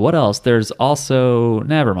 So what else? There's also...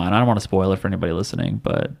 Never mind. I don't want to spoil it for anybody listening,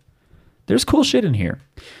 but there's cool shit in here.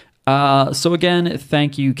 So again,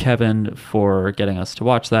 thank you, Kevin, for getting us to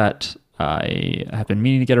watch that. I have been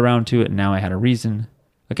meaning to get around to it, and now I had a reason.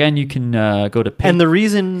 Again, you can go to... And the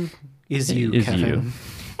reason is you, Is Kevin. you.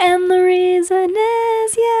 And the reason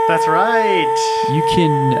is you. That's right. You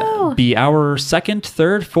can be our second,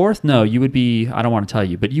 third, fourth. No, you would be, I don't want to tell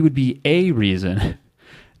you, but you would be a reason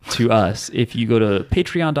to us if you go to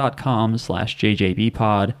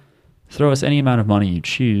patreon.com/JJBpod, throw us any amount of money you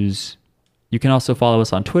choose. You can also follow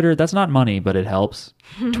us on Twitter. That's not money, but it helps.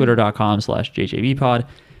 Twitter.com/JJBpod.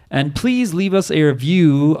 And please leave us a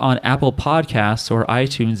review on Apple Podcasts or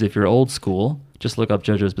iTunes if you're old school. Just look up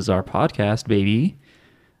JoJo's Bizarre Podcast, baby.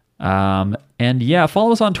 And yeah,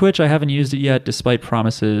 follow us on Twitch. I haven't used it yet, despite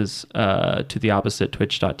promises to the opposite,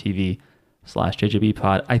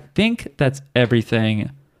 twitch.tv/JJBpod. I think that's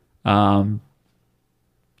everything. Yeah.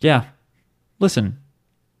 Listen.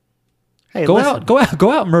 Hey, go listen. out,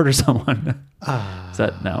 and murder someone. Is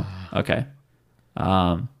that no? Okay.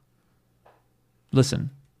 Listen.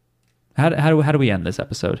 How do we end this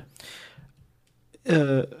episode?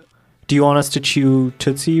 Do you want us to chew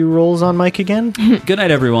Tootsie Rolls on Mike again? Good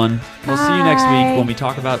night, everyone. We'll see you next week when we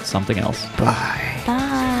talk about something else. Bye.